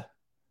glad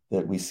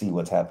that we see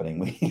what's happening.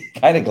 We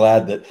kind of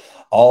glad that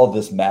all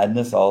this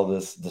madness, all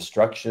this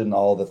destruction,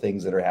 all the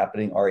things that are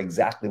happening are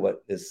exactly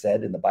what is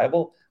said in the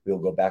Bible. We'll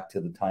go back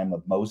to the time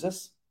of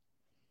Moses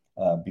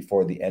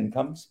before the end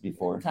comes,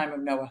 before Time of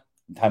Noah.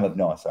 time of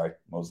Noah. Sorry,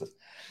 Moses.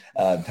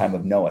 Time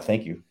of Noah.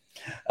 Thank you.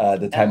 The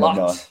And time of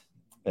Lot.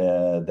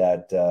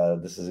 Noah.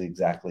 This is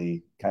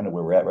exactly kind of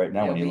where we're at right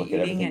now They'll when you be look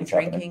at eating everything and that's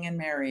happening. drinking and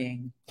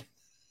marrying.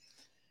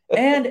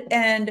 And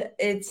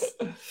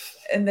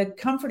the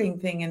comforting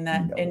thing in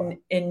that Noah.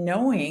 in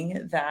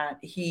knowing that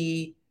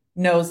he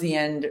knows the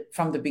end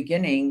from the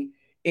beginning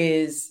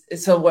is,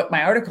 so what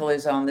my article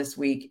is on this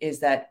week is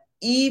that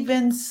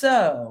even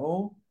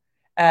so,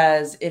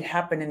 as it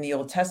happened in the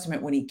Old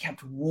Testament when he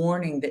kept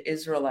warning the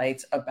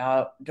Israelites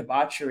about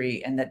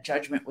debauchery and that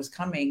judgment was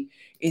coming,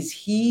 is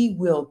he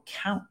will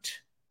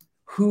count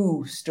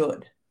who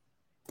stood.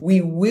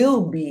 We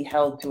will be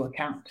held to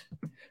account.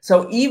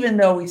 So even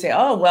though we say,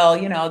 oh, well,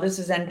 this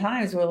is end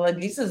times, well,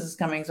 Jesus is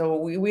coming, so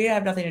we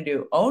have nothing to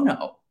do. Oh,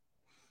 no.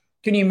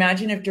 Can you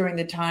imagine if during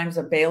the times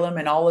of Balaam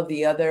and all of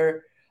the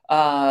other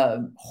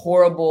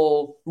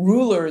horrible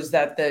rulers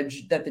that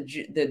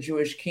the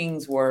Jewish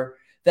kings were,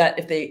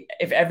 that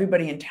if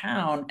everybody in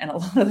town, and a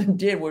lot of them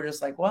did, were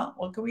just like, well,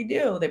 what can we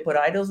do? They put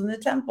idols in the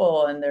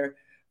temple and they're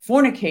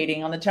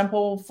fornicating on the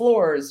temple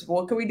floors.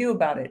 What can we do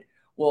about it?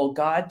 Well,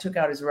 God took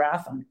out his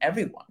wrath on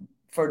everyone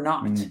for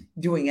not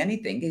doing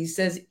anything. He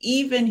says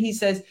you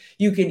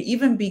can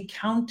even be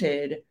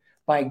counted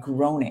by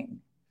groaning.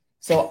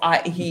 So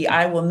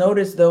I will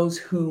notice those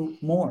who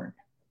mourn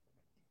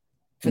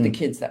for the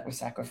kids that were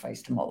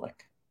sacrificed to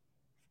Moloch.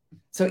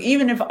 So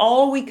even if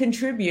all we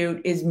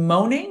contribute is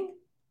moaning,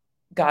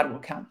 God will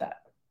count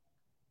that.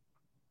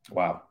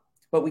 Wow.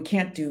 But we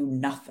can't do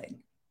nothing.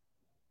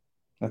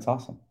 That's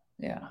awesome.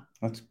 Yeah.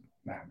 We're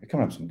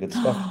coming up with some good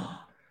stuff.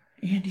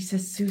 Andy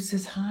says, Sue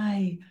says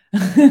hi.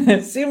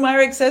 Sue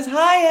Myrick says,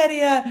 hi,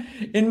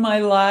 Edia. In my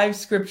live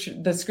scripture,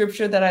 the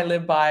scripture that I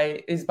live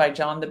by is by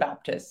John the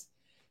Baptist.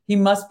 He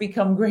must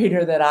become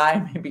greater that I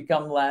may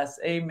become less.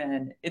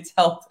 Amen. It's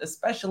helped,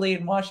 especially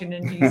in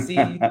Washington, D.C.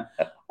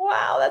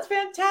 Wow, that's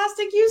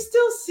fantastic. You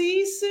still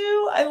see,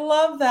 Sue? I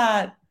love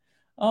that.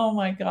 Oh,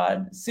 my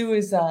God. Sue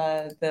is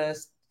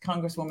the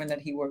congresswoman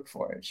that he worked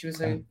for. She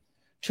was a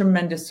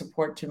tremendous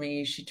support to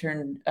me. She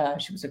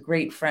was a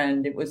great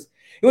friend. It was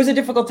a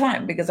difficult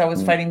time because I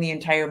was fighting the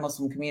entire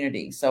Muslim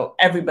community. So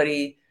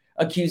everybody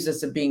accused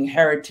us of being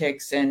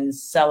heretics and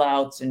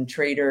sellouts and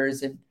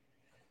traitors. And,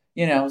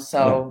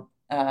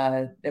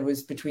 it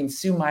was between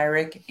Sue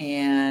Myrick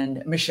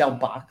and Michelle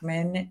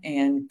Bachmann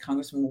and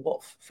Congressman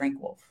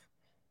Frank Wolf,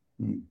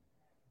 a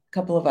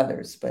couple of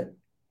others, but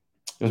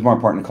it was more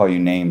important to call you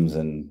names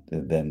and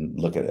then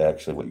look at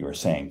actually what you were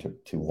saying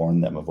to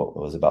warn them of what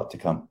was about to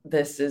come.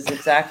 This is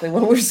exactly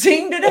what we're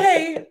seeing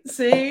today.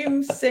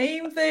 Same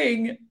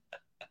thing.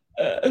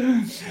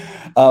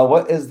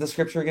 What is the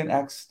scripture again?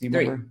 Acts, do you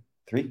remember?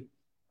 3?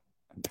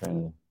 I'm trying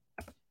to.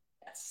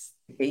 Yes.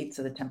 The gates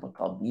of the temple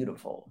called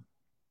Beautiful.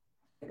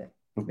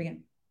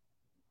 Begin.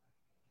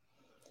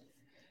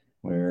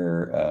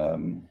 Where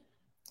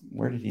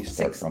did he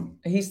start from?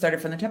 He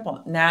started from the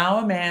temple. Now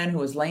a man who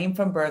was lame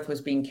from birth was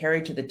being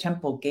carried to the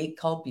temple gate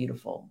called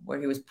Beautiful, where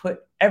he was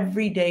put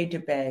every day to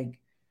beg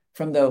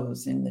from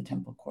those in the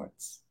temple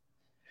courts.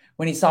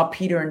 When he saw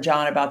Peter and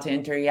John about to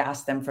enter, he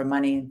asked them for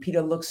money, and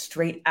Peter looked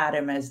straight at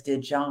him, as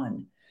did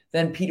John.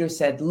 Then Peter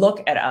said,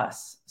 "Look at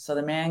us." So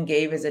the man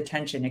gave his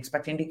attention,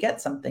 expecting to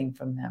get something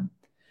from them.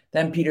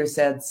 Then Peter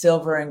said,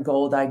 "Silver and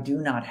gold I do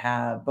not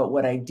have, but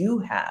what I do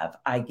have,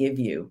 I give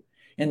you.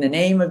 In the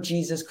name of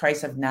Jesus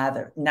Christ of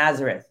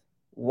Nazareth,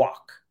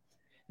 walk."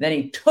 Then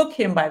he took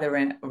him by the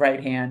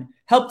right hand,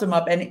 helped him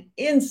up, and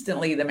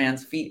instantly the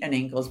man's feet and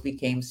ankles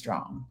became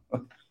strong.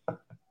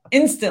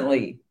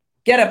 Instantly,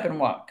 get up and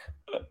walk.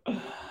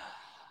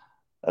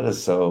 That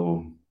is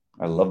so,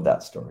 I love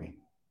that story.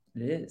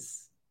 It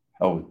is.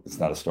 Oh, it's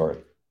not a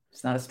story.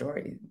 It's not a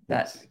story.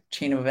 That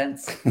chain of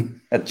events.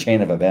 A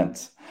chain of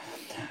events.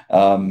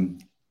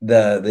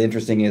 The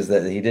interesting is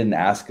that he didn't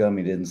ask him.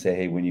 He didn't say,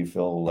 "Hey, when you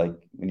feel like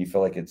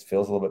it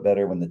feels a little bit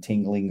better, when the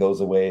tingling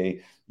goes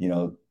away,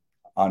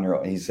 on your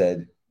own." He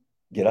said,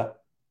 "Get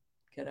up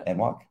and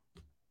walk."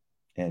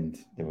 And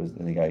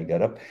the guy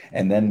got up.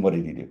 And then what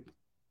did he do?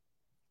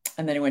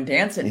 And then he went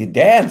dancing. He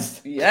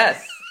danced.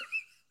 Yes.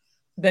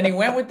 Then he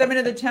went with them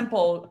into the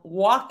temple,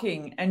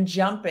 walking and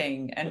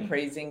jumping and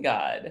praising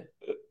God.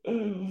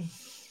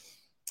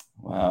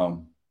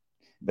 Wow.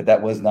 But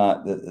that was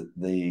not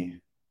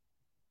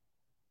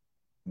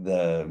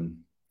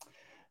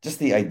just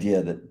the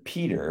idea that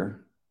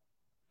Peter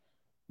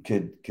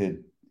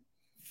could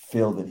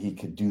feel that he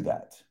could do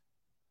that.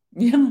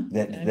 Yeah.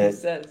 That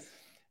says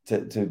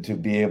to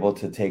be able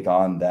to take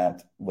on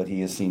that, what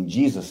he has seen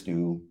Jesus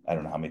do. I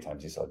don't know how many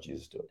times he saw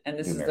Jesus do it. And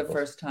this is miracles. The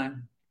first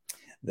time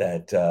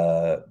that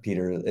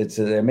Peter, it's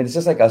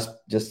just like us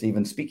just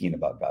even speaking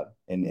about God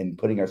and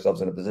putting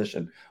ourselves in a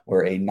position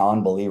where a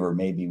non-believer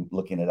may be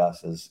looking at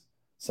us as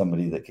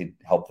somebody that could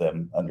help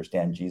them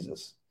understand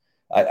Jesus.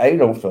 I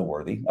don't feel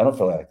worthy. I don't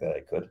feel like that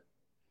I could.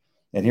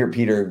 And here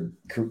Peter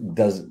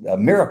does a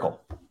miracle.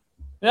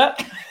 Yeah.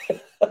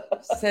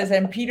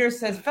 And Peter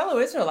says, "Fellow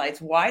Israelites,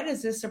 why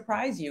does this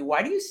surprise you?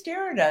 Why do you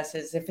stare at us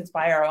as if it's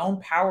by our own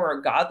power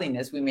or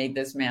godliness we made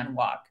this man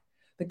walk?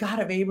 The God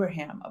of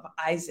Abraham, of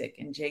Isaac,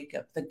 and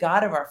Jacob, the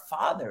God of our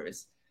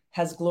fathers,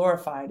 has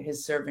glorified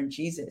his servant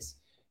Jesus.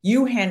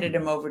 You handed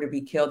him over to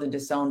be killed and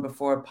disowned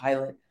before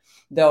Pilate,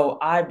 though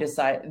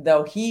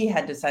he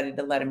had decided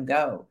to let him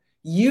go.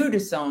 You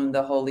disowned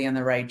the holy and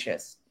the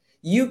righteous.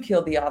 You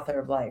killed the author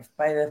of life.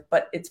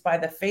 But it's by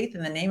the faith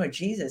in the name of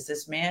Jesus,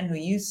 this man who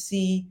you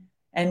see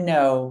and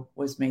know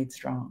was made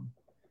strong.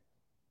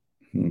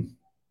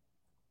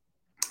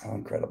 How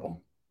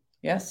incredible.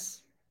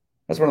 Yes.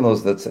 That's one of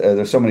those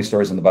there's so many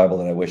stories in the Bible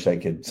that I wish I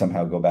could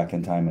somehow go back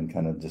in time and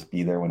kind of just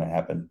be there when it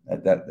happened.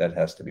 That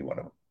has to be one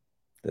of them.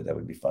 That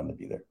would be fun to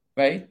be there.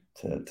 Right.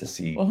 To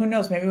see. Well, who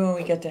knows? Maybe when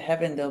we get to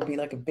heaven, there'll be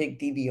like a big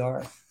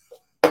DVR.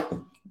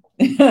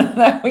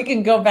 That we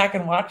can go back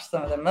and watch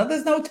some of them. But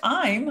there's no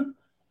time.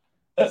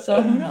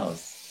 So who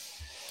knows?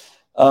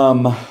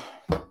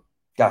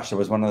 Gosh, there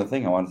was one other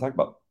thing I wanted to talk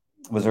about.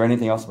 Was there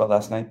anything else about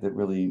last night that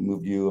really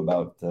moved you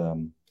about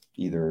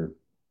either,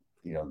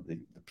 the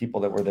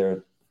people that were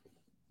there,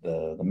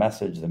 the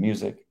message, the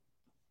music?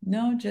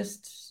 No,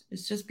 it's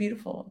just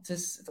beautiful. It's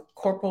just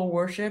corporal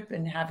worship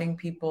and having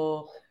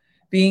people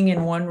being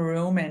in one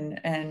room,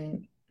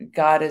 and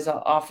God is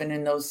often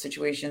in those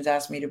situations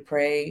asked me to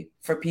pray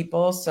for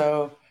people.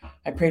 So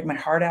I prayed my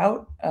heart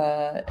out,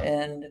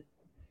 and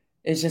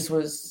it just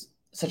was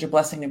such a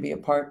blessing to be a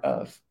part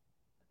of.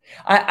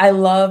 I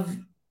love,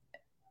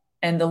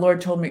 and the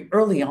Lord told me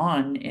early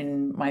on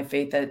in my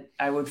faith that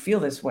I would feel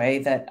this way,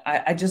 that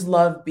I just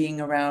love being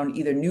around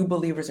either new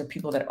believers or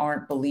people that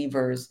aren't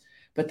believers,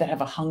 but that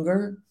have a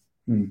hunger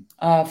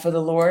for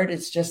the Lord.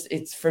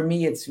 It's for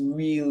me, it's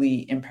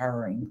really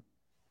empowering.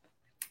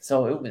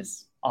 So it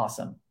was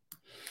awesome.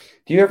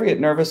 Do you ever get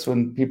nervous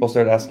when people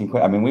start asking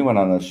questions? I mean, we went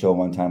on a show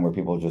one time where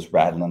people were just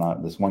rattling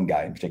on. This one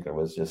guy in particular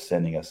was just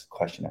sending us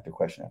question after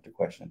question after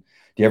question.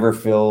 Do you ever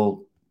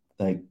feel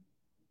like,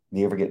 do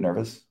you ever get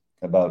nervous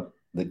about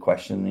the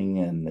questioning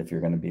and if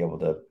you're going to be able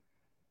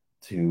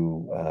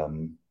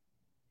to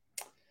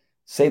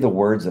say the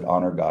words that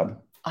honor God?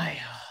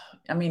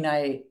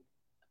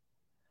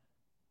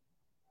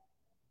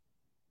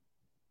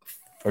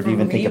 Or do you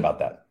even think about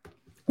that?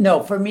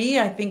 No, for me,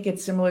 I think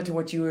it's similar to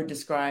what you would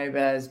describe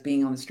as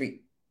being on the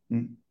street,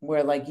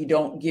 where like you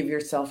don't give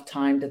yourself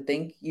time to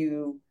think,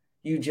 you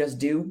just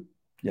do.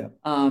 Yeah.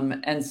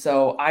 And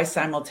so I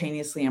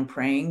simultaneously am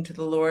praying to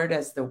the Lord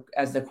as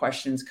the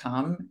questions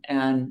come,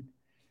 and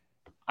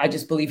I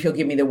just believe he'll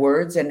give me the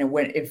words. And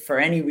if for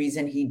any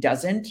reason he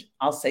doesn't,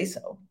 I'll say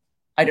so.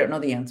 I don't know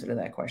the answer to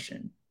that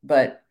question,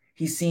 but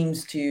he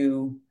seems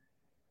to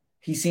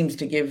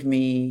give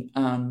me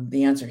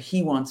the answer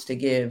he wants to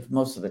give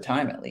most of the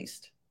time, at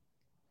least.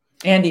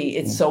 Andy,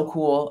 it's so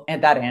cool.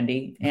 And that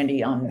Andy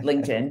on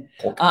LinkedIn.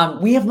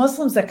 We have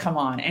Muslims that come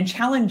on and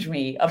challenge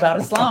me about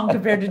Islam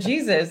compared to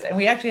Jesus. And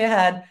we actually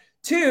had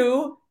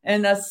 2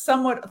 and a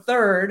somewhat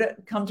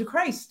third come to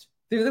Christ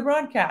through the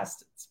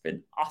broadcast. It's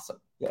been awesome.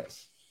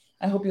 Yes.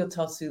 I hope you'll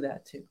tell Sue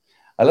that too.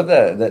 I love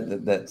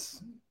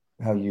that's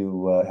how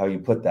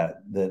you put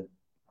that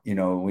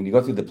when you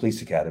go through the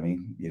police academy,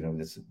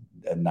 this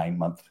a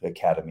 9-month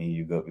academy,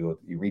 you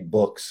read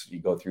books, you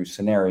go through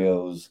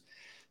scenarios.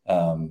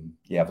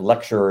 You have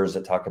lecturers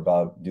that talk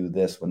about do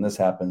this when this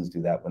happens,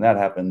 do that when that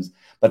happens.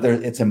 But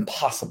it's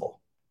impossible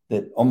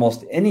that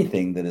almost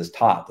anything that is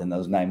taught in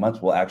those 9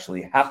 months will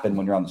actually happen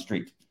when you're on the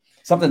street.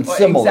 Something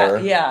similar.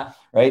 Yeah.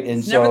 Right. And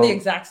it's never the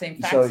exact same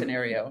fact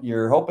scenario.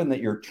 You're hoping that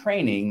your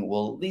training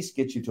will at least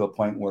get you to a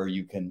point where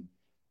you can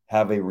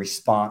have a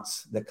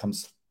response that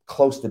comes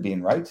close to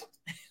being right.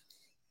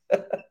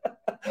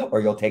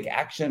 Or you'll take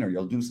action, or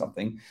you'll do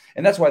something.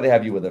 And that's why they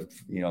have you with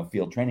a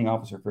field training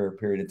officer for a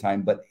period of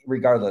time. But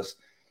regardless,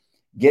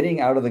 getting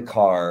out of the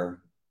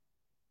car,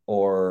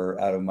 or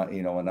out of my,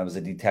 when I was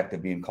a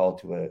detective being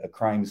called to a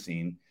crime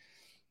scene,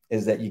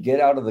 is that you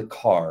get out of the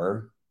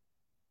car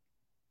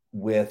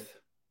with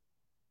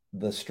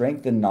the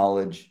strength and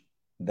knowledge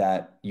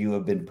that you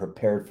have been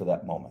prepared for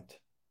that moment.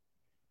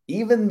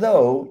 Even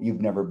though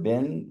you've never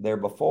been there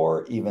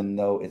before, even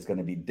though it's going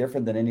to be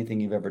different than anything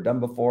you've ever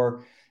done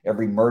before.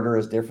 Every murder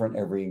is different.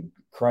 Every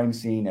crime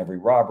scene, every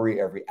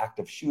robbery, every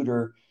active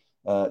shooter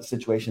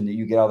situation that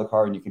you get out of the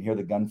car and you can hear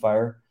the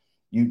gunfire.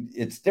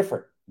 It's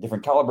different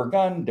caliber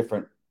gun,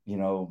 different,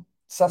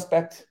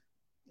 suspect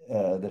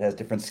that has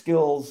different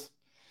skills.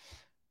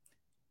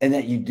 And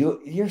that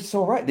you're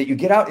so right, that you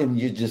get out and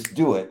you just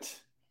do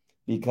it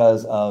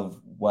because of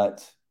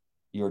what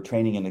your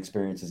training and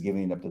experience is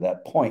giving you up to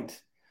that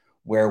point.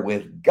 Where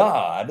with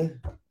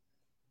God,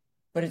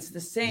 but it's the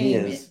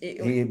same.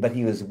 But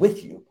he was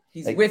with you.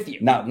 He's with you.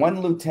 Not one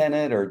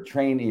lieutenant or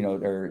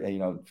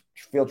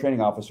field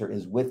training officer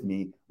is with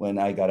me when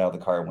I got out of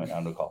the car and went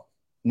on the call.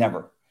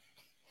 Never.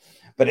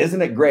 But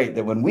isn't it great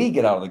that when we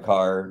get out of the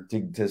car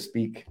to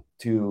speak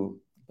to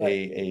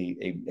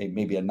a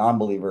maybe a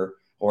non-believer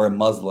or a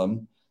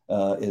Muslim,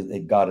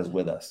 God is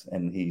with us,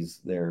 and he's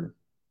there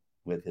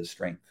with his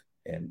strength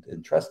and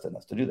trust in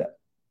us to do that.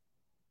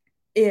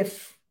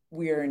 If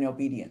we are in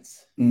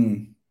obedience.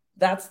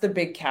 That's the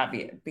big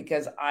caveat,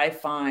 because I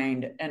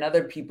find, and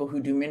other people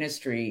who do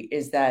ministry,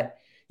 is that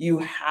you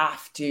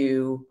have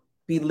to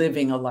be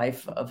living a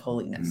life of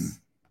holiness.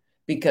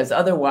 Because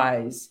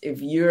otherwise,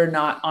 if you're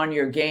not on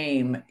your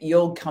game,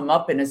 you'll come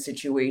up in a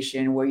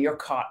situation where you're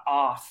caught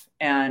off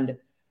and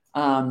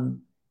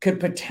could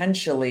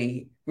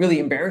potentially really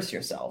embarrass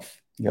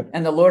yourself. Yep.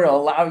 And the Lord will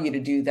allow you to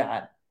do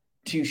that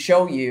to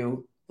show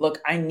you, look,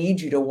 I need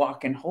you to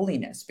walk in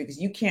holiness,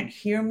 because you can't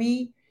hear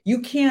me.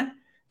 You can't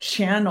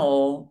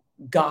channel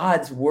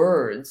God's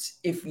words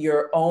if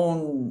your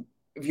own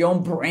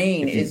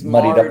brain is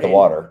muddied up the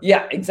water.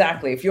 Yeah,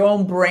 exactly. If your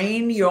own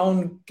brain, your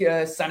own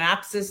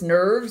synapses,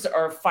 nerves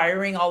are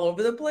firing all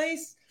over the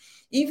place.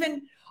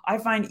 I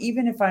find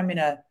even if I'm in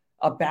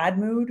a bad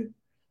mood,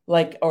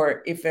 like,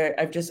 or if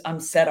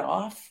I'm set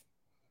off,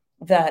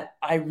 that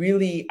I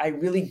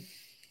really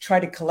try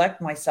to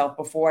collect myself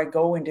before I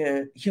go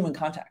into human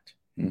contact,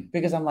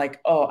 because I'm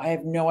like, oh, I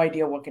have no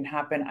idea what can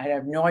happen. I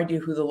have no idea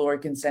who the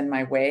Lord can send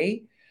my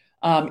way.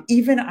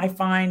 Even I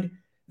find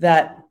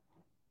that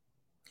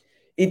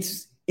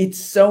it's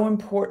so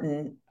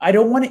important. I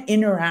don't want to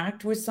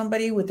interact with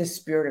somebody with a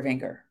spirit of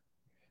anger,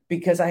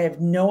 because I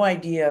have no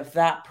idea if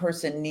that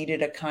person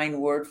needed a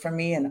kind word from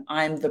me and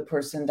I'm the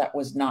person that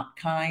was not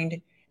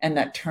kind and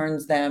that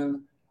turns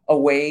them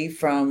away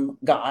from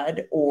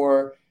God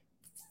or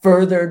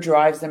further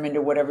drives them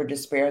into whatever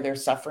despair they're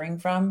suffering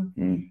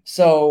from.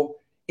 So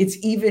it's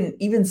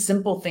even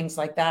simple things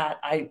like that.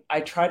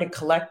 I try to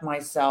collect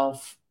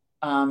myself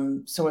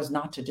so as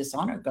not to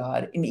dishonor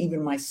God in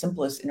even my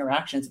simplest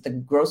interactions at the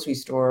grocery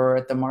store or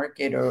at the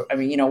market, or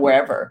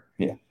wherever.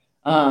 Yeah.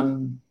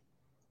 And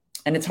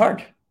it's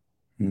hard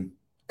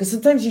because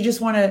sometimes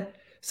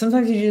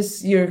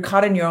you're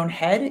caught in your own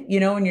head,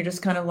 and you're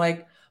just kind of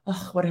like,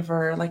 oh,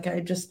 whatever, like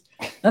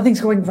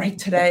nothing's going right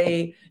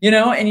today,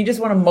 and you just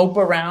want to mope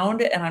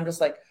around. And I'm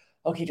just like,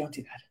 okay, don't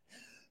do that.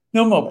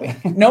 No moping.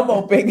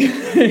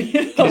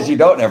 Because you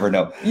don't ever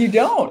know. You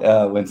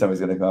don't. When somebody's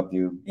going to come up to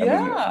you.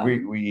 Yeah. I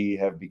mean, we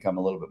have become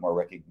a little bit more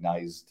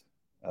recognized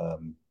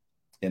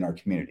in our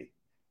community.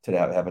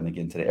 Today, it happened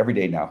again today. Every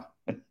day now,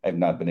 I've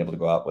not been able to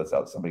go out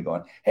without somebody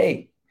going,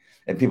 hey,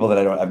 and people that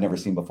I've never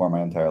seen before in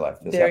my entire life.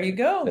 You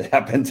go. It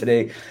happened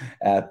today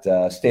at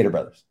Stater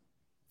Brothers.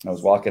 I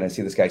was walking. I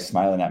see this guy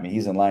smiling at me.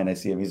 He's in line. I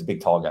see him. He's a big,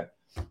 tall guy.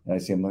 And I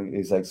see him.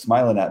 He's like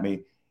smiling at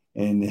me.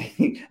 And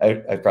he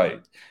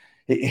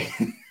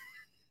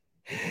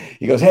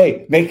goes,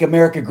 hey, make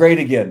America great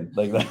again.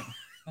 Like,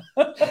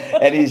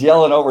 and he's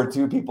yelling over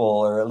two people,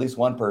 or at least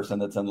one person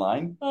that's in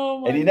line.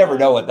 Oh, and you never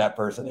know what that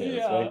person is,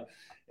 yeah. right?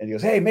 And he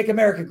goes, hey, make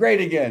America great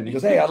again. He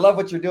goes, hey, I love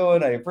what you're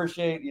doing. I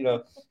appreciate, He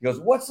goes,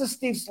 what's this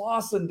Steve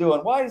Slauson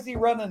doing? Why is he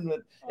running?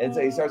 And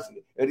so he starts,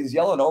 and he's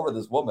yelling over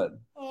this woman.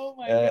 Oh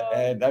my God.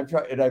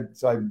 And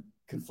I'm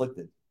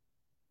conflicted.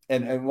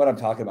 And what I'm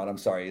talking about, I'm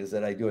sorry, is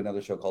that I do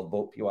another show called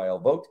Vote,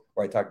 PYL Vote,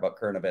 where I talk about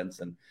current events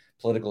and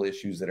political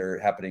issues that are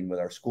happening with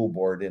our school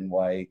board and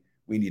why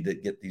we need to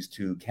get these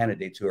two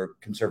candidates who are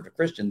conservative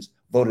Christians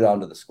voted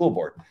onto the school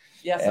board.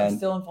 Yes, I'm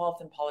still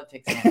involved in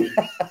politics.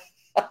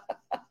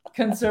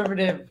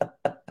 Conservative.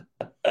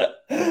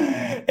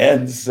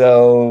 And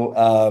so,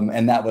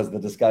 and that was the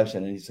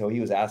discussion. And so he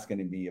was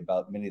asking me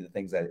about many of the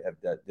things I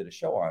did a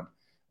show on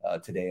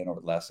today and over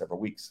the last several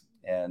weeks.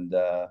 And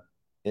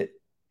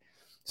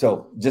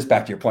so just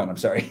back to your point, I'm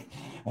sorry.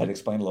 I had to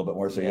explain a little bit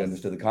more so you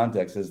understood the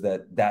context, is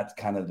that that's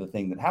kind of the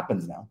thing that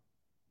happens now,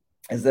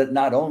 is that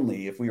not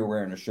only if we were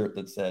wearing a shirt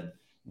that said,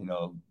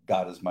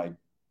 God is my,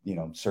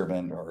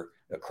 servant, or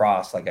a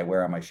cross like I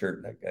wear on my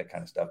shirt, that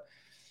kind of stuff,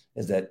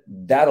 is that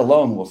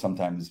alone will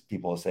sometimes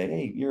people will say,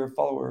 hey, you're a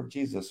follower of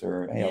Jesus,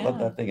 or hey, I love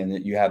that thing. And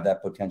that you have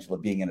that potential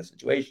of being in a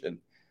situation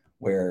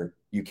where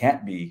you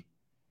can't be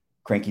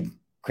cranky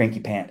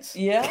pants.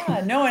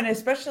 Yeah, no. And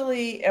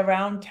especially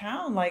around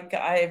town, like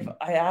I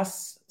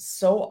ask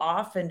so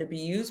often to be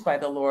used by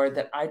the Lord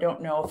that I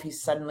don't know if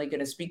he's suddenly going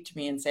to speak to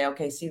me and say,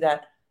 okay, see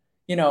that,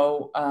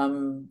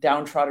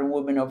 downtrodden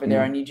woman over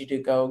there. I need you to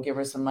go give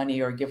her some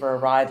money or give her a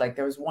ride. Like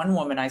there was one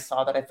woman I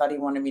saw that I thought he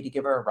wanted me to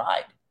give her a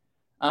ride.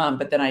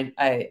 But then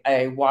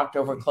I walked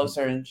over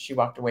closer and she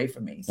walked away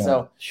from me.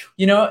 So,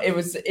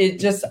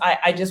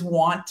 I just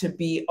want to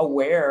be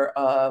aware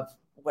of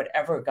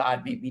whatever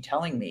God may be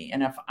telling me.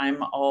 And if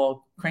I'm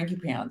all cranky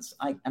pants,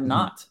 I'm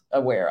not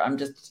aware. I'm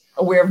just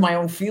aware of my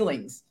own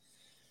feelings.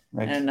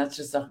 Right. And that's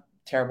just a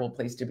terrible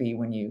place to be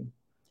when you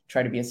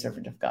try to be a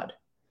servant of God.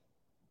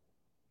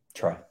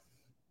 Try.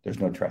 There's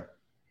no try.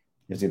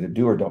 It's either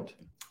do or don't.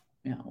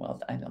 Yeah,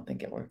 well, I don't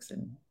think it works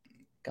in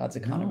God's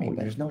economy. No,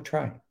 there's no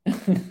try.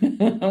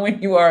 When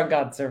you are a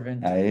God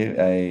servant.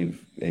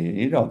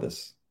 You know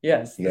this.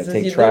 Yes. You gotta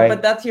take try.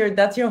 But that's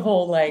your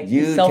whole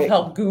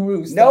self-help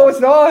guru stuff. No, it's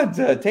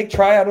not. Take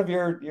try out of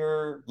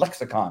your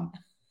lexicon.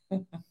 I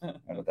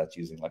don't know if that's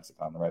using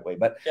lexicon the right way,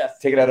 but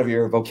take it out of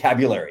your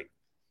vocabulary.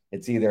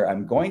 It's either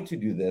I'm going to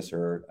do this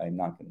or I'm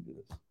not going to do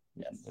this.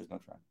 Yes. There's no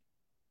try.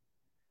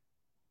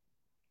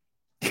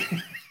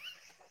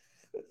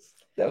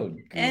 So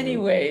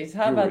anyways,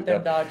 how about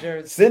them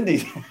Dodgers? Cindy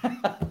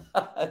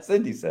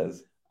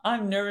says,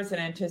 I'm nervous in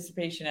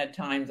anticipation at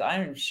times.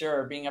 I'm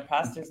sure being a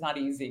pastor is not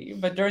easy,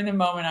 but during the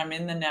moment, I'm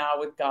in the now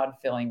with God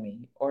filling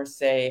me, or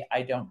say,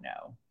 I don't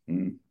know.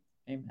 Mm.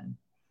 Amen.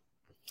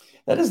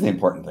 That is the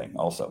important thing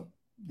also,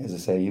 is to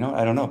say,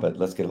 I don't know, but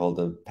let's get a hold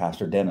of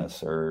Pastor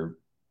Dennis or,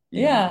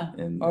 Yeah.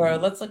 Or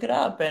let's look it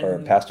up. or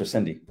And Pastor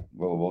Cindy.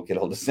 We'll get a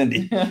hold of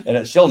Cindy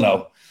and she'll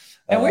know.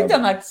 And we've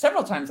done that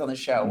several times on the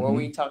show where Mhm.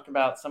 we talked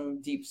about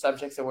some deep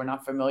subjects that we're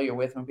not familiar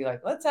with and be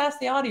like, let's ask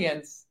the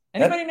audience.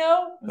 Anybody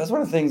know? That's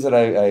one of the things that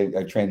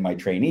I train my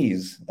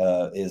trainees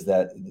is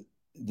that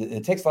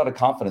it takes a lot of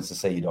confidence to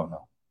say you don't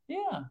know.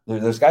 Yeah.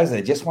 There's guys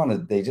that just want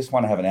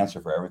to have an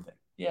answer for everything.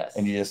 Yes.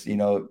 And you just, you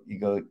go,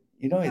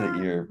 that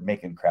you're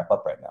making crap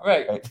up right now.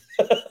 Right.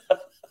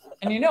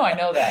 And I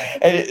know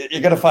that. And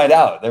you're going to find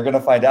out. They're going to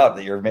find out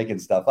that you're making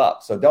stuff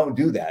up. So don't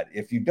do that.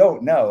 If you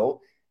don't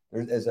know,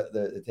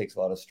 it takes a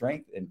lot of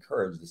strength and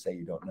courage to say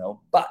you don't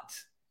know, but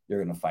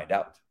you're going to find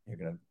out. You're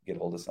going to get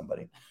hold of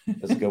somebody.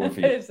 That's a good one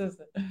for you.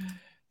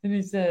 And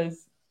he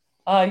says,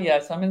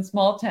 yes, I'm in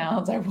small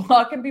towns. I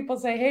walk and people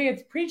say, hey,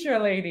 it's preacher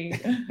lady.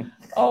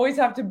 Always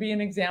have to be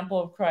an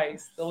example of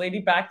Christ. The lady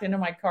backed into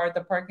my car at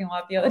the parking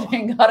lot the other day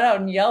and got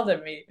out and yelled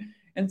at me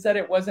and said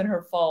it wasn't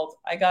her fault.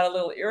 I got a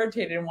little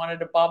irritated and wanted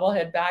to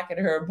bobblehead back at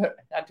her, but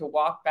had to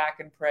walk back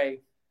and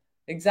pray.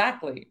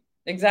 Exactly.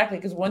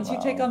 Because once you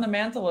take on the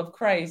mantle of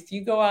Christ,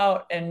 you go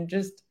out and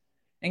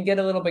get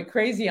a little bit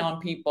crazy on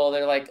people.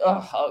 They're like,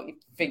 oh,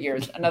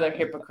 figures, another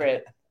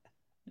hypocrite.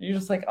 You're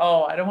just like,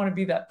 oh, I don't want to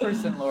be that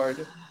person,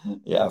 Lord.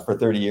 Yeah, for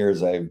 30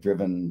 years, I've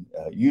driven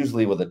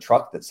usually with a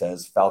truck that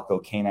says Falco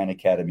Canine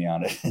Academy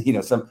on it.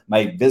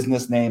 My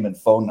business name and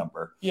phone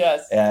number.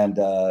 Yes. And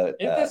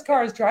if this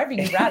car is driving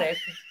erratic,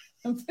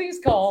 please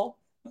call.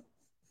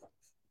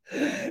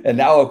 And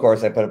now, of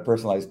course, I put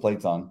personalized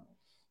plates on.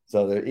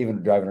 So they're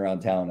even driving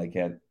around town. I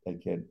can't.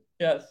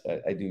 Yes.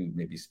 I do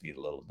maybe speed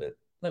a little bit.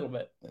 I'm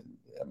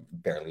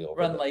barely over.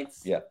 Run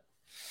lights. Yeah.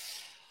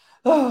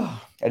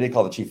 I did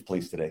call the chief of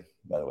police today,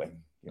 by the way.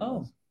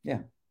 Yeah.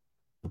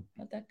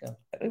 How'd that go?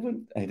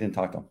 I didn't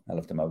talk to him. I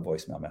left him a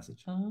voicemail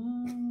message.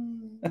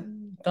 Dun,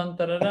 dun,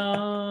 dun,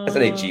 dun. I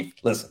said, hey, chief,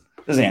 listen,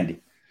 this is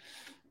Andy.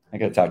 I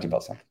got to talk to you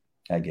about something.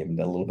 I gave him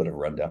a little bit of a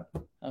rundown.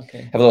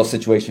 Okay. Have a little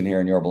situation here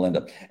in Yorba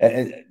Linda.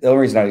 And the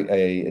only reason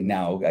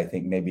I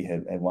think maybe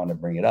I want to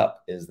bring it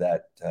up is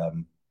that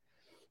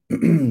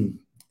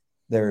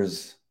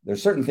there's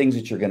certain things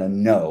that you're going to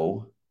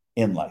know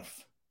in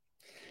life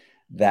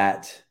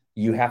that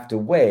you have to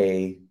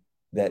weigh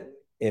that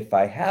if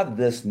I have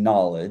this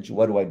knowledge,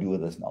 what do I do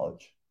with this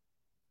knowledge?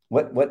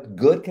 What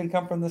good can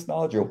come from this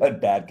knowledge or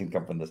what bad can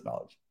come from this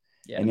knowledge?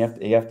 Yes. And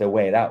you have to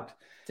weigh it out.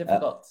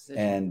 Difficult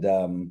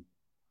decision.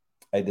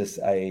 And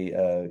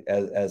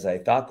as I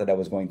thought that I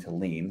was going to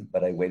lean,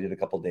 but I waited a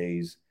couple of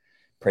days,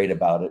 prayed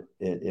about it.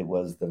 It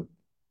was the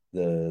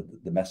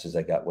message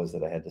I got was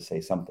that I had to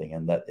say something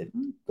and let it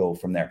go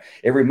from there.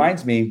 It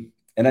reminds me,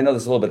 and I know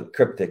this is a little bit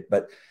cryptic,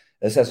 but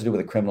this has to do with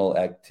a criminal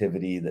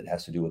activity that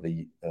has to do with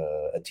a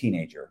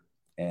teenager.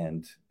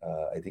 And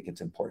I think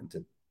it's important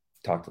to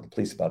talk to the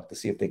police about it to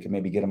see if they can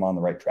maybe get him on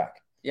the right track.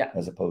 Yeah.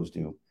 As opposed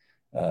to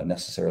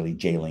necessarily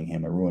jailing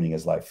him or ruining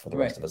his life for the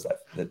rest of his life.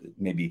 That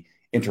maybe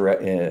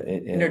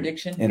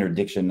interdiction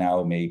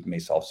now may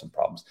solve some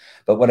problems.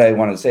 But what I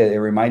wanted to say, it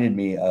reminded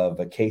me of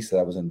a case that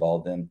I was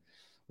involved in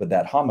with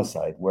that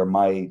homicide, where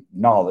my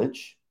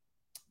knowledge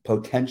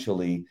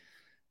potentially,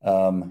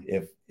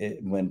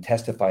 when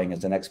testifying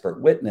as an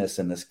expert witness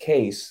in this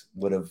case,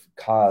 would have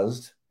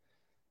caused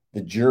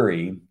the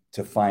jury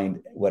to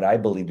find what I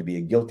believe to be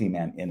a guilty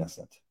man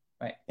innocent.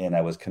 Right. And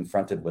I was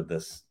confronted with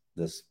this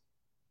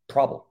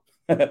problem.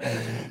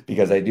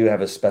 Because I do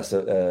have a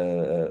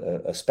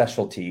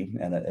specialty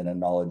and a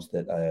knowledge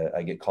that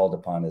I get called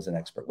upon as an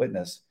expert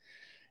witness.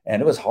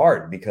 And it was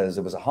hard because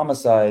it was a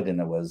homicide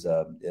and it was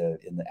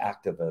in the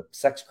act of a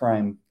sex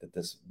crime that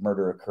this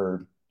murder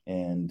occurred.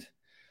 And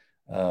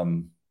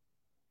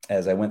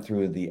as I went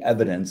through the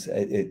evidence,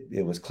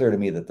 it was clear to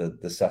me that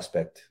the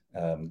suspect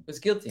was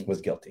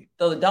guilty.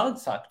 Though the dog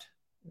sucked.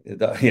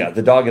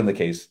 The dog in the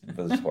case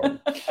was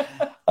horrible.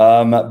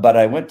 But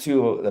I went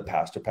to the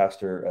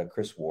Pastor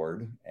Chris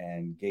Ward,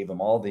 and gave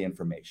him all the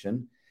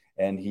information.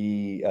 And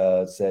he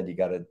said, you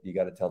got to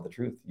tell the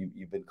truth.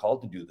 You've been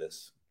called to do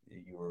this.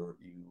 You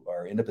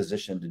are in a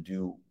position to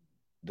do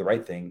the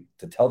right thing,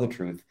 to tell the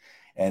truth,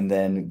 and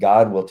then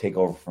God will take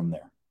over from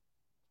there.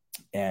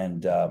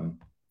 And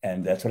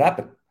that's what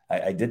happened.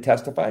 I did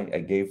testify. I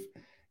gave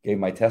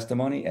my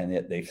testimony,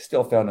 and they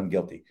still found him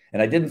guilty. And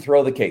I didn't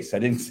throw the case. I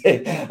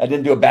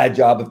didn't do a bad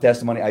job of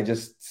testimony. I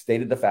just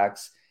stated the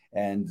facts,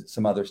 and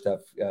some other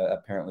stuff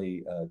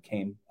apparently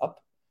came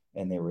up,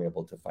 and they were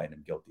able to find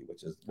him guilty,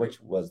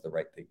 which was the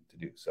right thing to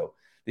do. So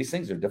these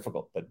things are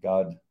difficult, but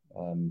God,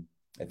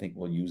 I think,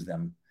 will use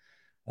them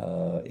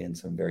in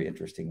some very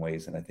interesting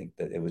ways. And I think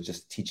that it was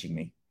just teaching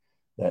me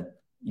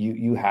that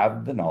you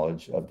have the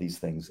knowledge of these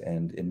things,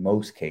 and in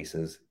most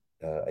cases,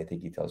 I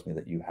think he tells me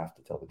that you have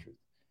to tell the truth.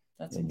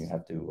 You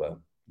have to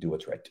do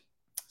what's right.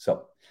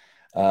 So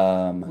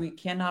we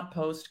cannot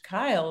post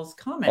Kyle's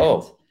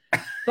comment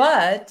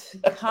But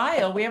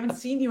Kyle, we haven't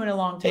seen you in a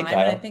long time. Hey,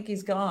 Kyle. And I think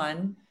he's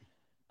gone.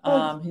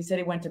 He said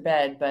he went to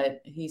bed,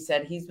 but he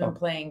said he's been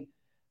playing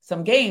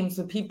some games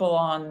with people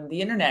on the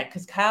internet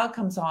because Kyle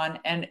comes on,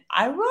 and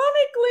ironically,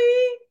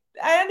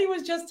 Andy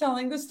was just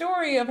telling the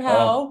story of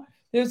how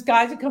there's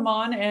guys that come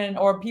on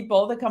or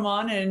people that come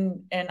on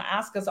and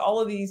ask us all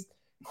of these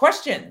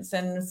questions,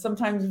 and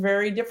sometimes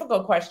very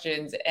difficult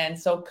questions. And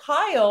so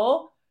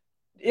Kyle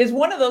is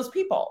one of those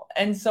people.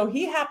 And so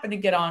he happened to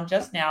get on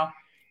just now.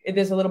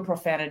 There's a little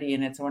profanity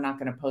in it, so we're not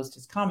going to post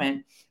his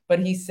comment, but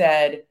he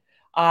said,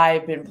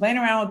 I've been playing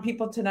around with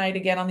people tonight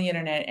again on the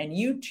internet, and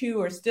you two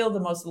are still the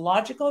most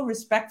logical,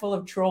 respectful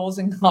of trolls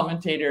and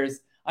commentators.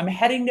 I'm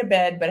heading to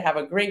bed, but have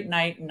a great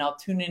night, and I'll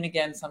tune in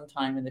again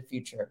sometime in the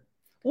future.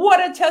 What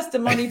a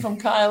testimony from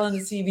Kyle and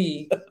the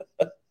CV.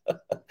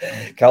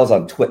 Kyle's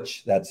on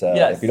Twitch. That's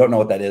Yes. If you don't know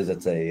what that is,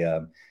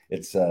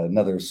 it's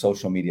another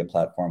social media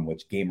platform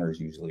which gamers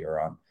usually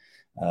are on,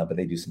 but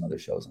they do some other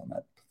shows on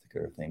that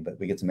particular thing. But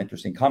we get some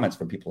interesting comments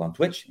from people on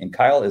Twitch, and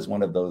Kyle is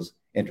one of those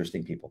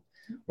interesting people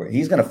where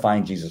he's going to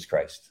find Jesus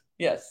Christ.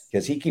 Yes,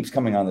 because he keeps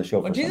coming on the show.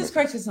 Well, Jesus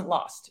Christ isn't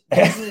lost.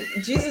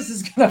 Jesus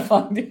is going to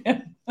find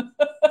him.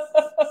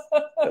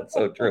 That's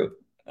so true.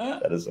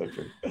 That is so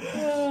true.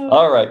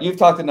 All right. You've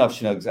talked enough,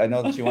 Schnugs. I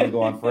know that you want to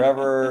go on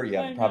forever. You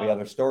have probably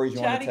other stories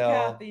you want to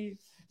tell. Kathy.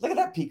 Look at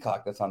that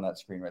peacock that's on that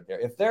screen right there.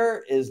 If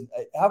there is,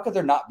 how could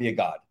there not be a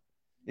God?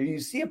 If you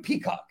see a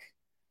peacock,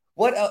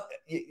 what else?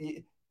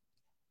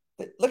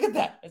 Look at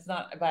that. It's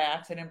not by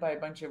accident by a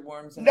bunch of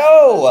worms. And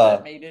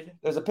no. mated.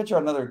 There's a picture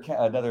on another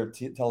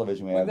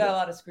television. We've got a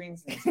lot of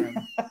screens in this room.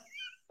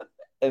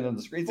 And then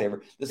the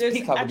screensaver. There's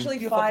peacock actually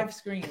 5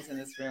 screens in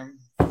this room.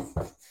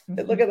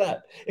 Look at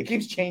that. It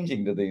keeps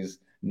changing to these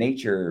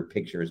nature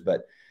pictures,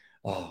 but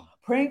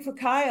praying for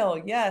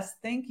Kyle. Yes.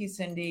 Thank you,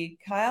 Cindy.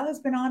 Kyle has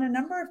been on a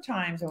number of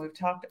times, and we've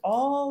talked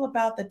all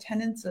about the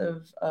tenets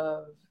of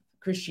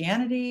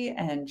Christianity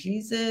and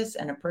Jesus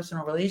and a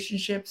personal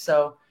relationship.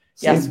 So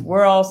yes,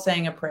 we're all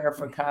saying a prayer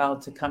for Kyle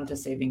to come to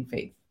saving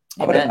faith.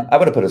 Amen. I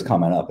would have put his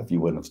comment up if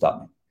you wouldn't have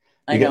stopped me.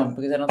 I know,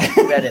 because I don't think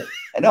you read it.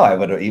 I know, I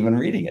would have even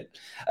reading it.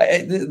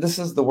 This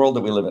is the world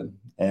that we live in.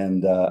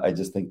 And I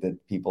just think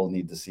that people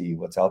need to see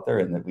what's out there,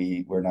 and that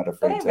we're not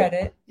afraid to. I read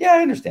it. Yeah,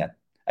 I understand.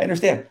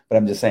 But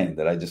I'm just saying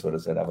that I just would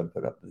have said I would have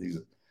put up these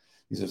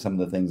are some of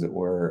the things that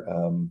we're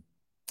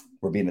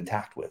being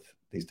attacked with,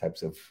 these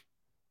types of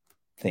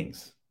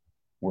things,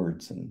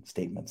 words and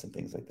statements and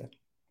things like that.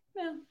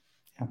 Yeah.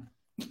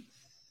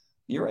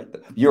 You're right.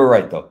 You were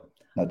right, though,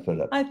 not to put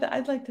it up.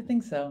 I'd like to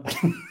think so.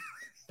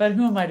 But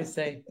who am I to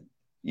say?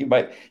 You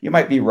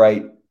might be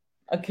right.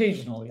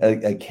 Occasionally.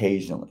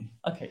 Occasionally.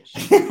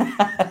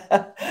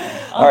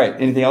 All right.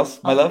 Anything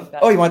else, my love?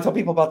 You want to tell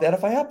people about the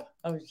Edify app?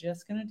 I was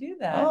just going to do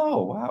that.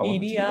 Oh, wow.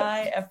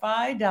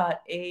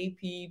 edifi.app.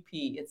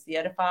 It's the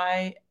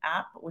Edify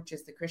app, which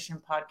is the Christian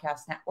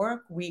Podcast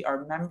Network. We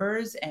are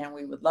members, and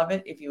we would love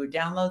it if you would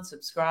download,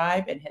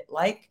 subscribe, and hit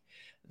like.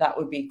 That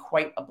would be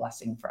quite a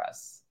blessing for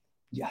us.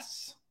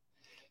 Yes.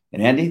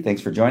 And Andy,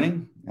 thanks for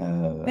joining.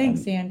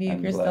 Thanks, Andy,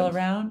 if you're still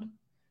around.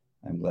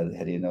 I'm glad that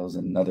Hedy knows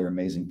another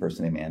amazing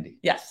person named Andy.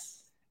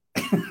 Yes.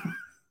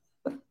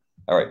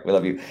 All right. We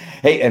love you.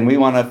 Hey, and we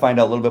want to find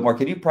out a little bit more.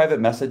 Can you private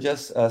message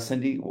us,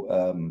 Cindy?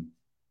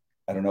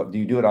 I don't know. Do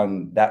you do it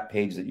on that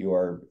page that you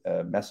are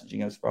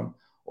messaging us from?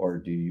 Or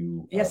do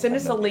you? Yeah, send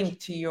us a link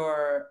to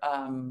your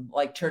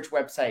church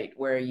website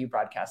where you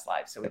broadcast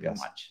live so we can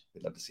watch.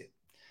 We'd love to see it.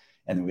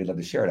 And we'd love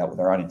to share it out with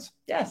our audience.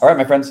 Yes. All right,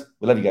 my friends.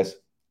 We love you guys.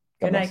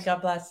 Good night.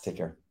 God bless. Take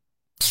care.